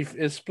Chief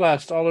is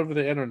splashed all over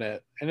the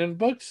internet, and in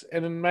books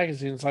and in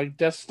magazines like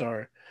Death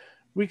Star,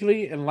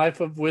 Weekly, and Life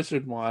of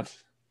Wizard Wand.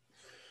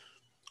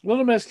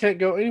 Little Miss can't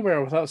go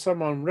anywhere without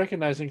someone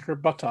recognizing her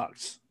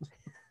buttocks.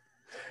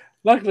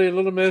 Luckily,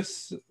 Little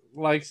Miss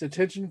likes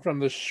attention from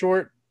the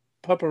short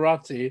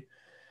paparazzi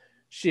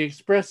she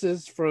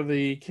expresses for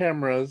the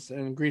cameras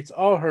and greets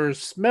all her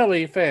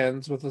smelly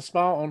fans with a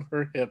smile on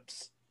her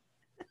hips.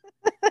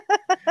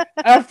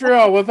 After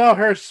all, without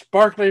her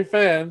sparkly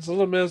fans,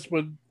 Little Miss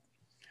would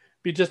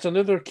be just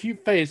another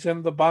cute face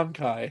in the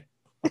Bankai.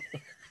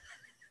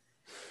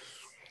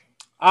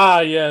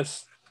 Ah,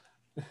 yes.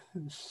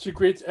 She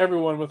greets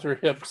everyone with her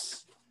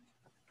hips.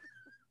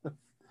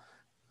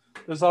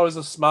 There's always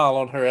a smile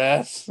on her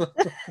ass.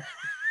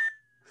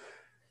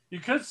 You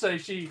could say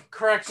she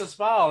cracks a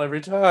smile every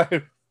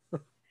time.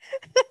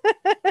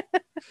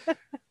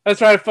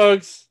 That's right,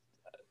 folks.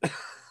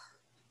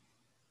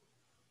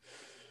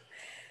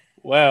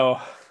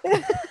 Well,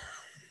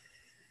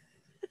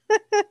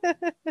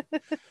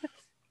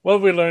 what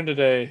have we learned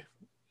today?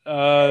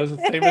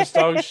 Famous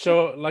dogs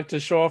like to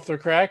show off their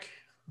crack,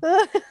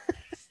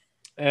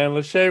 and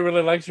Lachey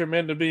really likes her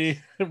men to be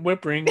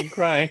whimpering and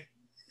crying.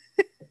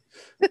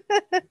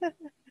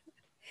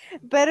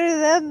 Better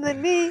them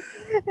than me.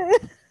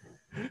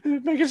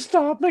 Make it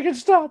stop! Make it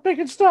stop! Make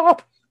it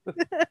stop!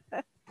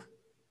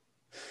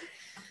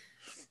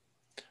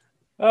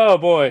 Oh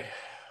boy.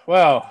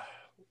 Well,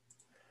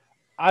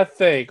 I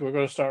think we're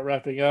going to start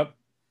wrapping up.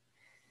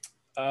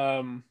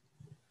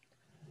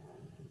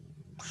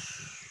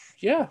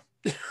 Yeah.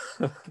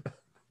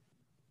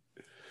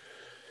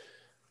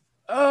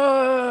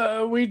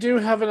 We do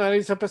have a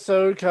 90s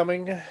episode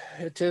coming.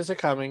 It is a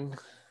coming.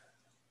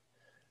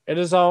 It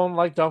is on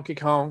like Donkey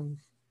Kong.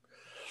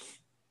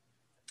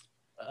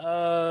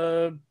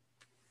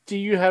 Do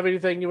you have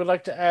anything you would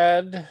like to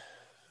add?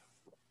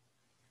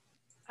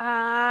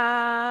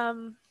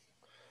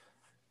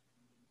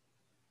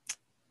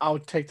 I'll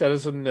take that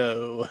as a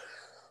no.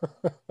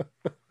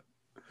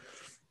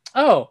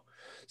 Oh,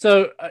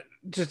 so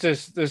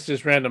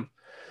just random.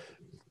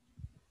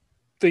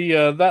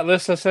 The that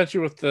list I sent you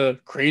with the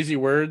crazy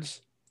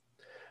words.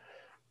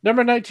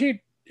 Number 19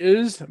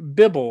 is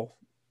Bibble.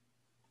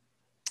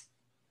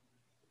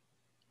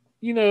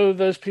 You know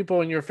those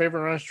people in your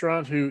favorite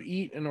restaurant who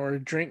eat or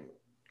drink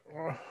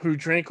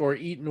or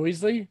eat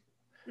noisily?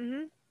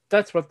 Mm-hmm.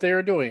 That's what they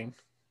are doing.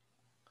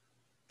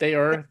 They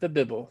are the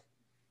Bibble.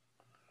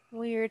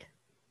 Weird.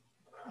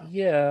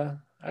 Yeah,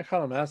 I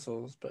call them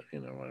assholes, but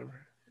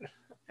whatever.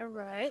 All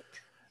right.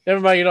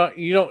 Never mind.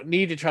 You don't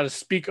need to try to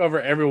speak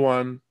over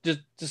everyone. Just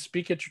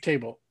speak at your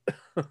table.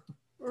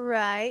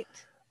 Right.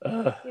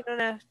 You don't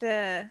have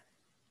to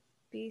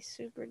be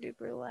super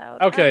duper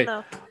loud. Okay.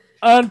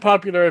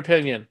 Unpopular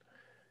opinion.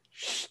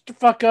 Shut the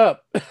fuck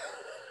up.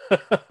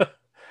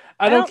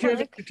 I don't care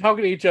that you're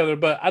talking to each other,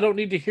 but I don't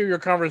need to hear your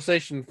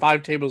conversation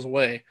 5 tables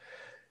away.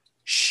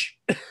 Shh.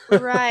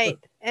 Right.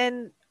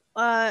 And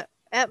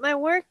At my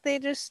work, they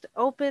just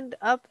opened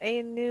up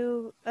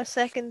a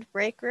second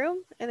break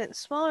room, and it's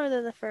smaller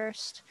than the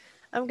first.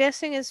 I'm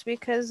guessing it's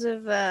because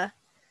of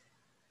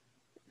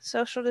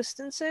social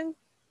distancing.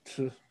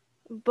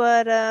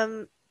 But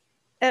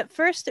at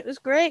first it was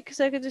great because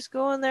I could just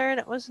go in there and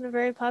it wasn't a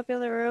very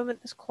popular room. It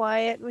was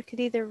quiet, and we could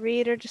either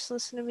read or just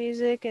listen to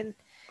music and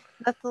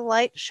let the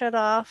light shut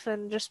off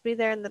and just be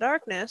there in the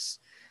darkness.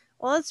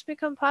 Well, it's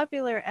become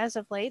popular as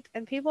of late,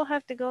 and people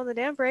have to go in the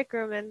damn break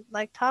room and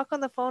like talk on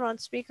the phone on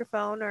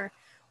speakerphone or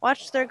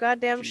watch their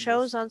goddamn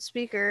shows on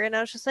speaker. And I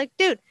was just like,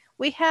 dude,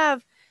 we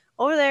have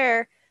over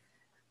there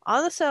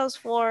on the sales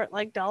floor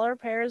like dollar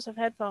pairs of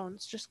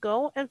headphones. Just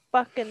go and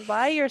fucking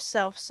buy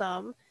yourself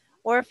some.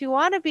 Or if you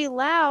want to be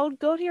loud,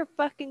 go to your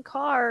fucking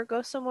car or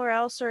go somewhere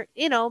else, or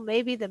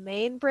maybe the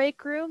main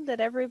break room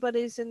that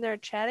everybody's in there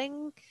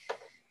chatting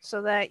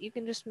so that you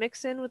can just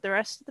mix in with the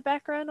rest of the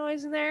background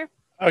noise in there.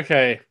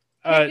 Okay.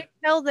 Can you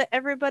tell that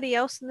everybody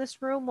else in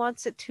this room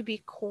wants it to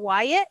be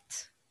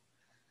quiet?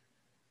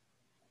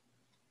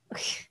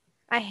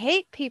 I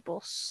hate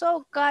people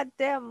so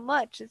goddamn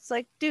much. It's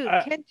like, dude,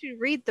 can't you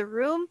read the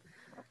room?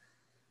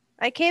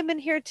 I came in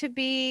here to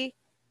be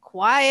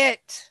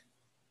quiet.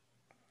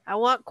 I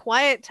want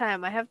quiet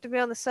time. I have to be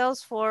on the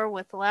sales floor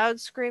with loud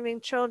screaming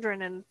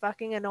children and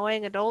fucking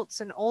annoying adults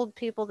and old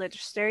people that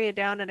just stare you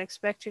down and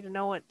expect you to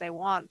know what they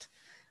want.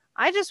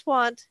 I just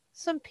want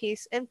some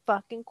peace and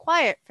fucking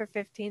quiet for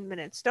 15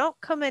 minutes. Don't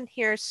come in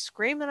here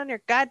screaming on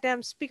your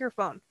goddamn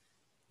speakerphone.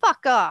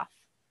 Fuck off.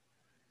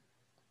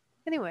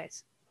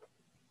 Anyways.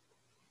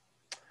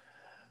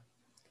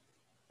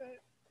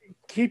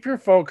 Keep your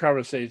phone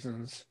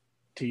conversations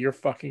to your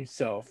fucking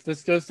self.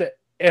 This goes to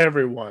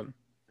everyone.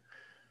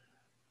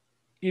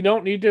 You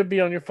don't need to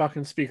be on your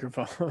fucking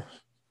speakerphone.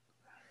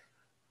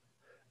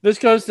 This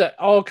goes to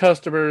all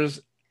customers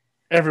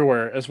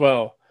everywhere as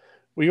well.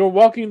 When you're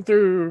walking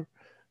through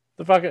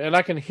the fucking, and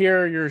I can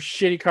hear your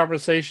shitty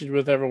conversations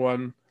with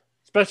everyone,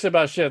 especially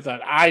about shit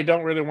that I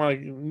don't really want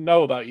to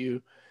know about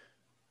you.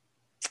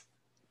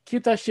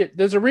 Keep that shit.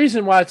 There's a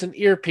reason why it's an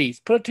earpiece.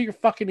 Put it to your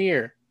fucking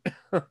ear.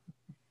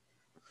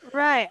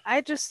 Right.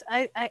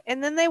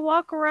 And then they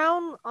walk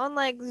around on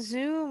like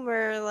Zoom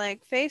or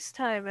like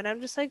FaceTime, and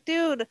I'm just like,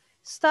 dude,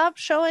 stop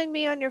showing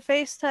me on your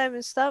FaceTime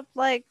and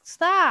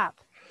stop.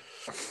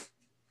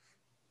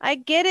 I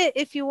get it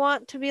if you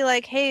want to be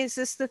like, hey, is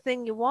this the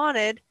thing you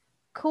wanted?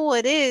 Cool,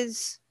 it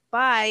is.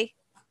 Bye.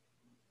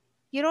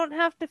 You don't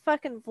have to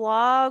fucking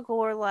vlog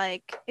or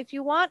like, if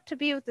you want to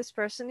be with this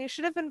person, you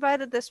should have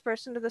invited this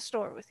person to the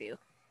store with you.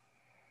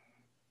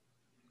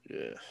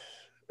 Yeah.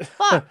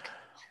 Fuck.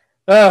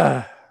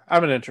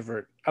 I'm an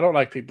introvert. I don't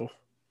like people.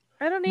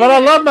 I don't But I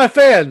love my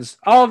fans.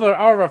 All of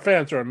our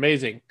fans are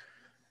amazing.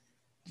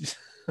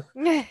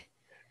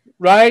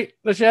 Right,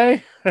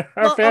 Lachey?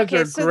 Our fans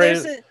are so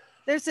great.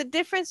 There's a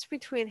difference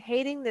between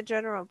hating the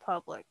general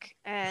public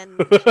and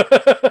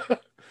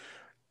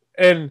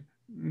and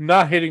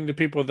not hating the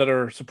people that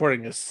are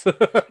supporting us.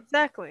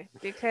 Exactly,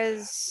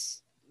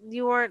 because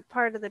you aren't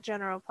part of the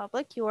general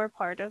public. You are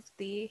part of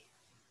the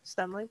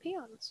stumbling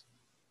peons.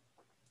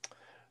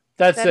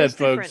 That said,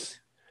 folks,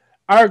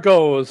 our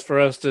goal is for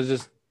us to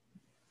just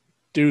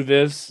do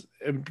this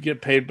and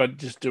get paid by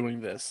just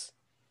doing this.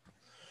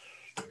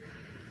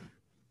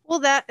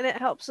 Well, and it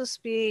helps us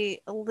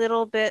be a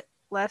little bit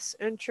less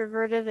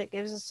introverted. It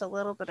gives us a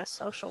little bit of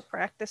social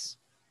practice.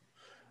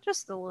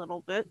 Just a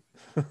little bit.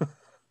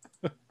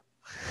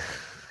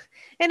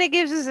 And it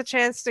gives us a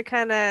chance to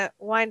kind of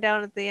wind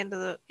down at the end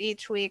of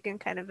each week and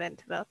kind of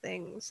vent about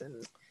things.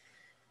 And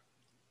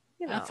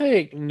I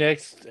think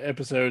next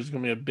episode is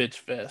going to be a bitch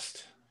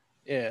fest.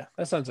 Yeah,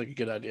 that sounds like a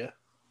good idea.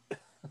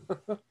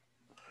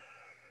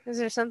 Is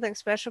there something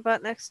special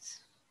about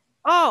next?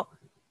 Oh,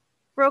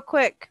 real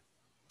quick.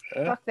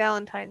 Fuck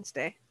Valentine's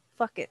Day.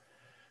 Fuck it.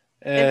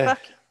 And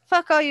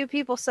fuck all you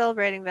people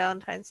celebrating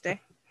Valentine's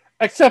Day.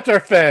 Except our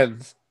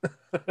fans.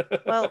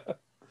 Well,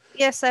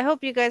 yes, I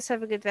hope you guys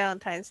have a good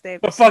Valentine's Day.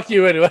 But fuck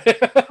you anyway.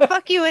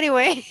 Fuck you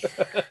anyway.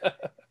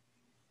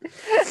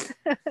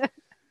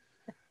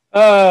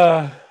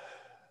 Yeah.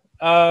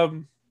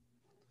 Oh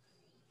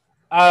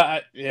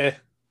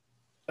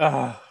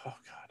God.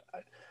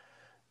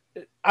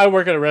 I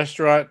work at a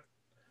restaurant,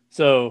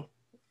 so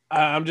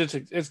I'm just.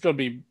 It's gonna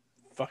be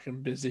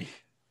fucking busy.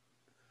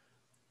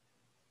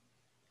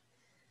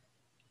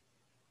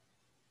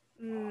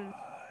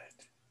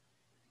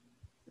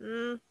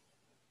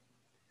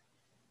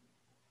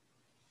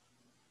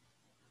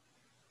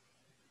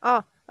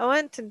 Oh, I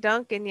went to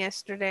Dunkin'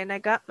 yesterday and I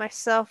got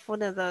myself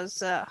one of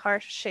those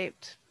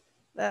heart-shaped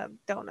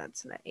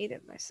donuts and I ate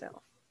it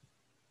myself.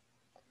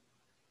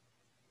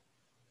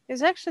 It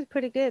was actually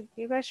pretty good.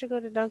 You guys should go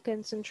to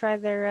Dunkin's and try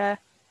their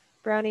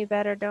brownie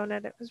batter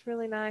donut. It was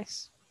really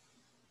nice.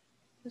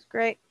 It was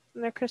great.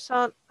 And their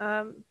croissant,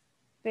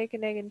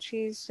 bacon, egg, and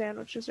cheese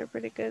sandwiches are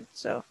pretty good.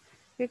 So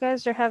if you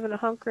guys are having a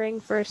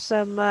hunkering for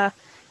some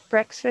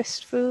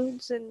breakfast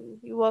foods and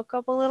you woke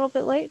up a little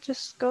bit late,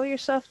 just go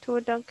yourself to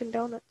a Dunkin'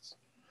 Donuts.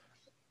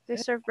 They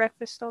serve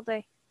breakfast all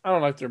day. I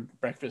don't like their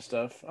breakfast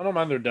stuff. I don't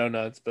mind their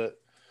donuts, but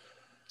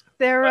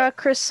Their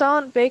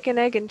croissant, bacon,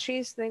 egg, and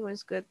cheese thing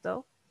was good,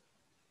 though.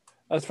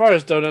 As far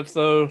as donuts,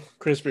 though,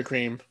 Krispy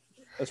Kreme.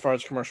 As far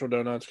as commercial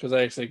donuts, because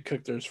I actually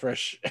cook theirs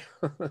fresh.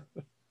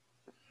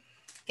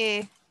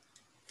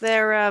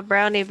 Their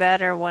brownie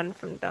batter one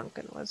from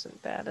Dunkin' wasn't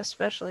bad,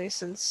 especially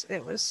since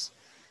it was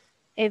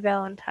a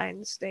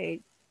Valentine's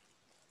Day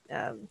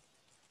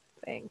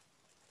thing.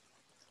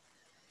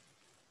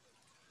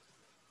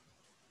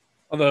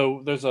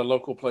 Although there's a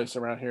local place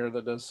around here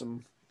that does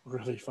some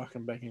really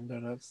fucking banging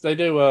donuts. They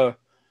do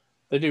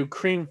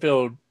cream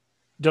filled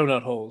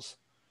donut holes.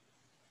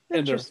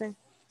 Interesting. And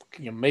they're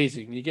fucking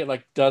amazing. You get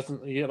like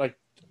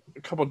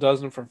a couple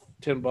dozen for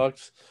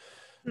 $10.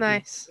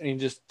 Nice. And you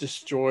just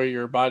destroy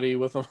your body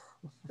with them.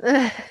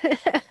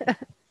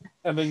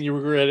 And then you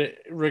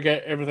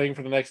regret everything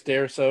for the next day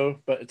or so,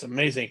 but it's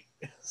amazing.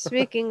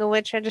 Speaking of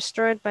which, I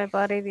destroyed my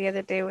body the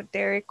other day with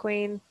Dairy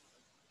Queen.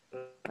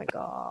 My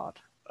God.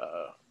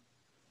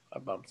 I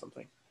bumped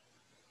something.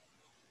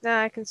 No,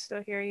 I can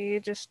still hear you. You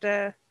just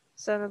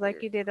sounded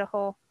like you did a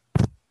hole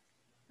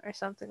or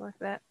something like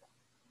that.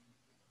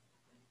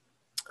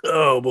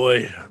 Oh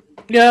boy.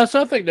 Yeah,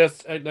 so I think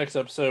that's next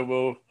episode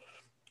we'll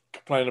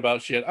complain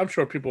about shit. I'm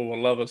sure people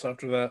will love us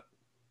after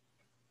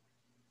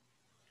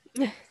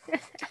that.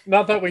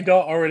 Not that we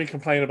don't already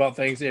complain about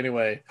things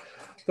anyway.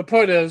 The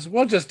point is,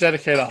 we'll just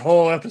dedicate a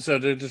whole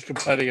episode to just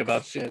complaining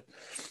about shit.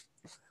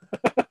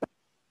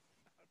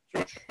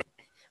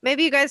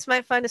 Maybe you guys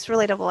might find this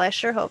relatable. I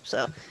sure hope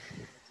so.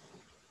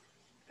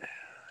 I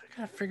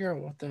gotta figure out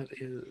what that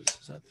is.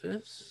 Is that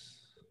this?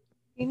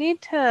 We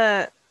need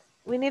to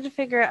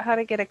figure out how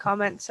to get a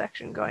comment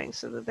section going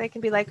so that they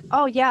can be like,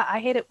 "Oh yeah, I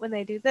hate it when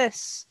they do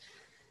this,"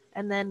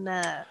 and then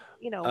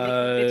we can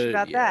bitch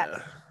about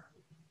that.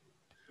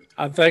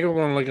 I think I'm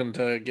going to look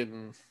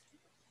into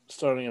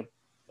starting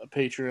a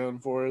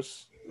Patreon for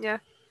us. Yeah.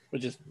 We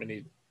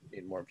need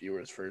more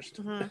viewers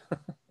first. Mm-hmm.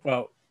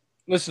 Well,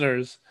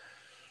 listeners,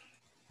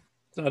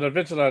 so I'd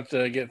eventually have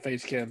to get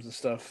face cams and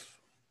stuff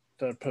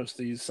to post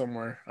these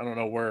somewhere. I don't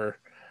know where.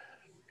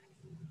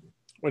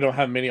 We don't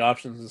have many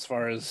options as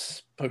far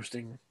as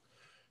posting.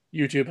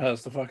 YouTube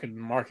has the fucking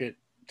market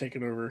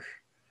taken over.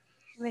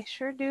 They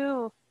sure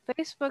do.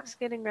 Facebook's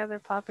getting rather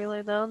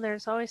popular though, and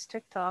there's always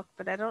TikTok,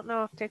 but I don't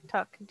know if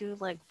TikTok can do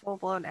like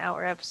full-blown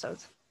hour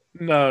episodes.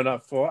 No,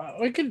 not full.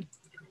 We can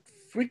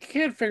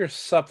figure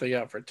something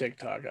out for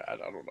TikTok. I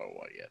don't know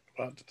what yet.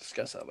 We'll have to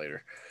discuss that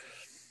later.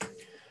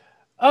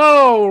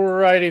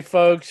 Alrighty,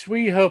 folks.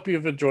 We hope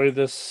you've enjoyed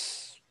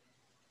this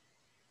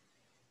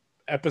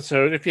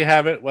episode. If you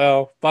haven't,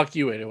 well, fuck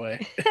you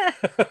anyway.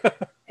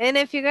 And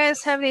if you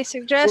guys have any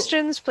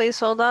suggestions, please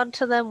hold on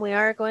to them. We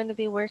are going to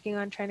be working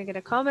on trying to get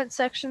a comment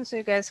section so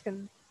you guys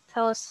can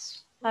tell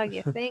us how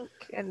you think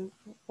and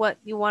what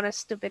you want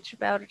us to bitch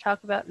about or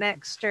talk about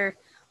next, or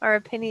our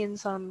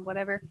opinions on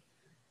whatever.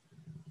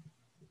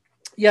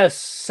 Yes,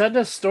 send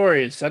us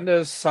stories. Send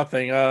us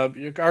something.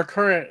 Our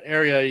current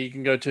area you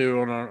can go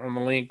to on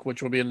the link,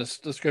 which will be in the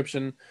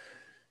description.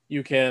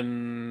 You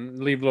can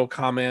leave little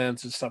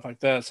comments and stuff like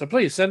that. So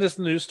please send us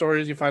news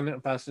stories you find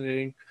it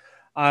fascinating.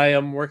 I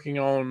am working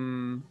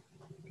on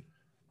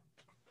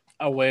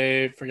a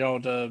way for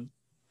y'all to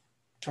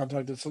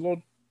contact us a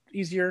little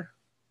easier,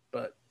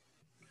 but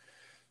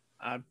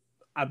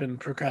I've been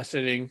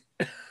procrastinating.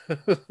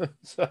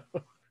 So.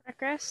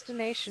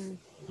 Procrastination.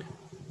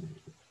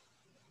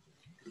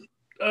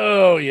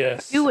 Oh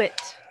yes. Do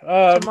it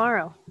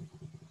tomorrow.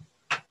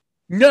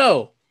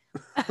 No.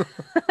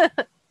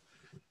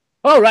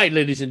 All right,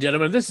 ladies and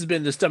gentlemen, this has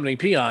been the Stumbling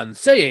Peon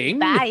saying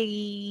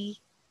bye.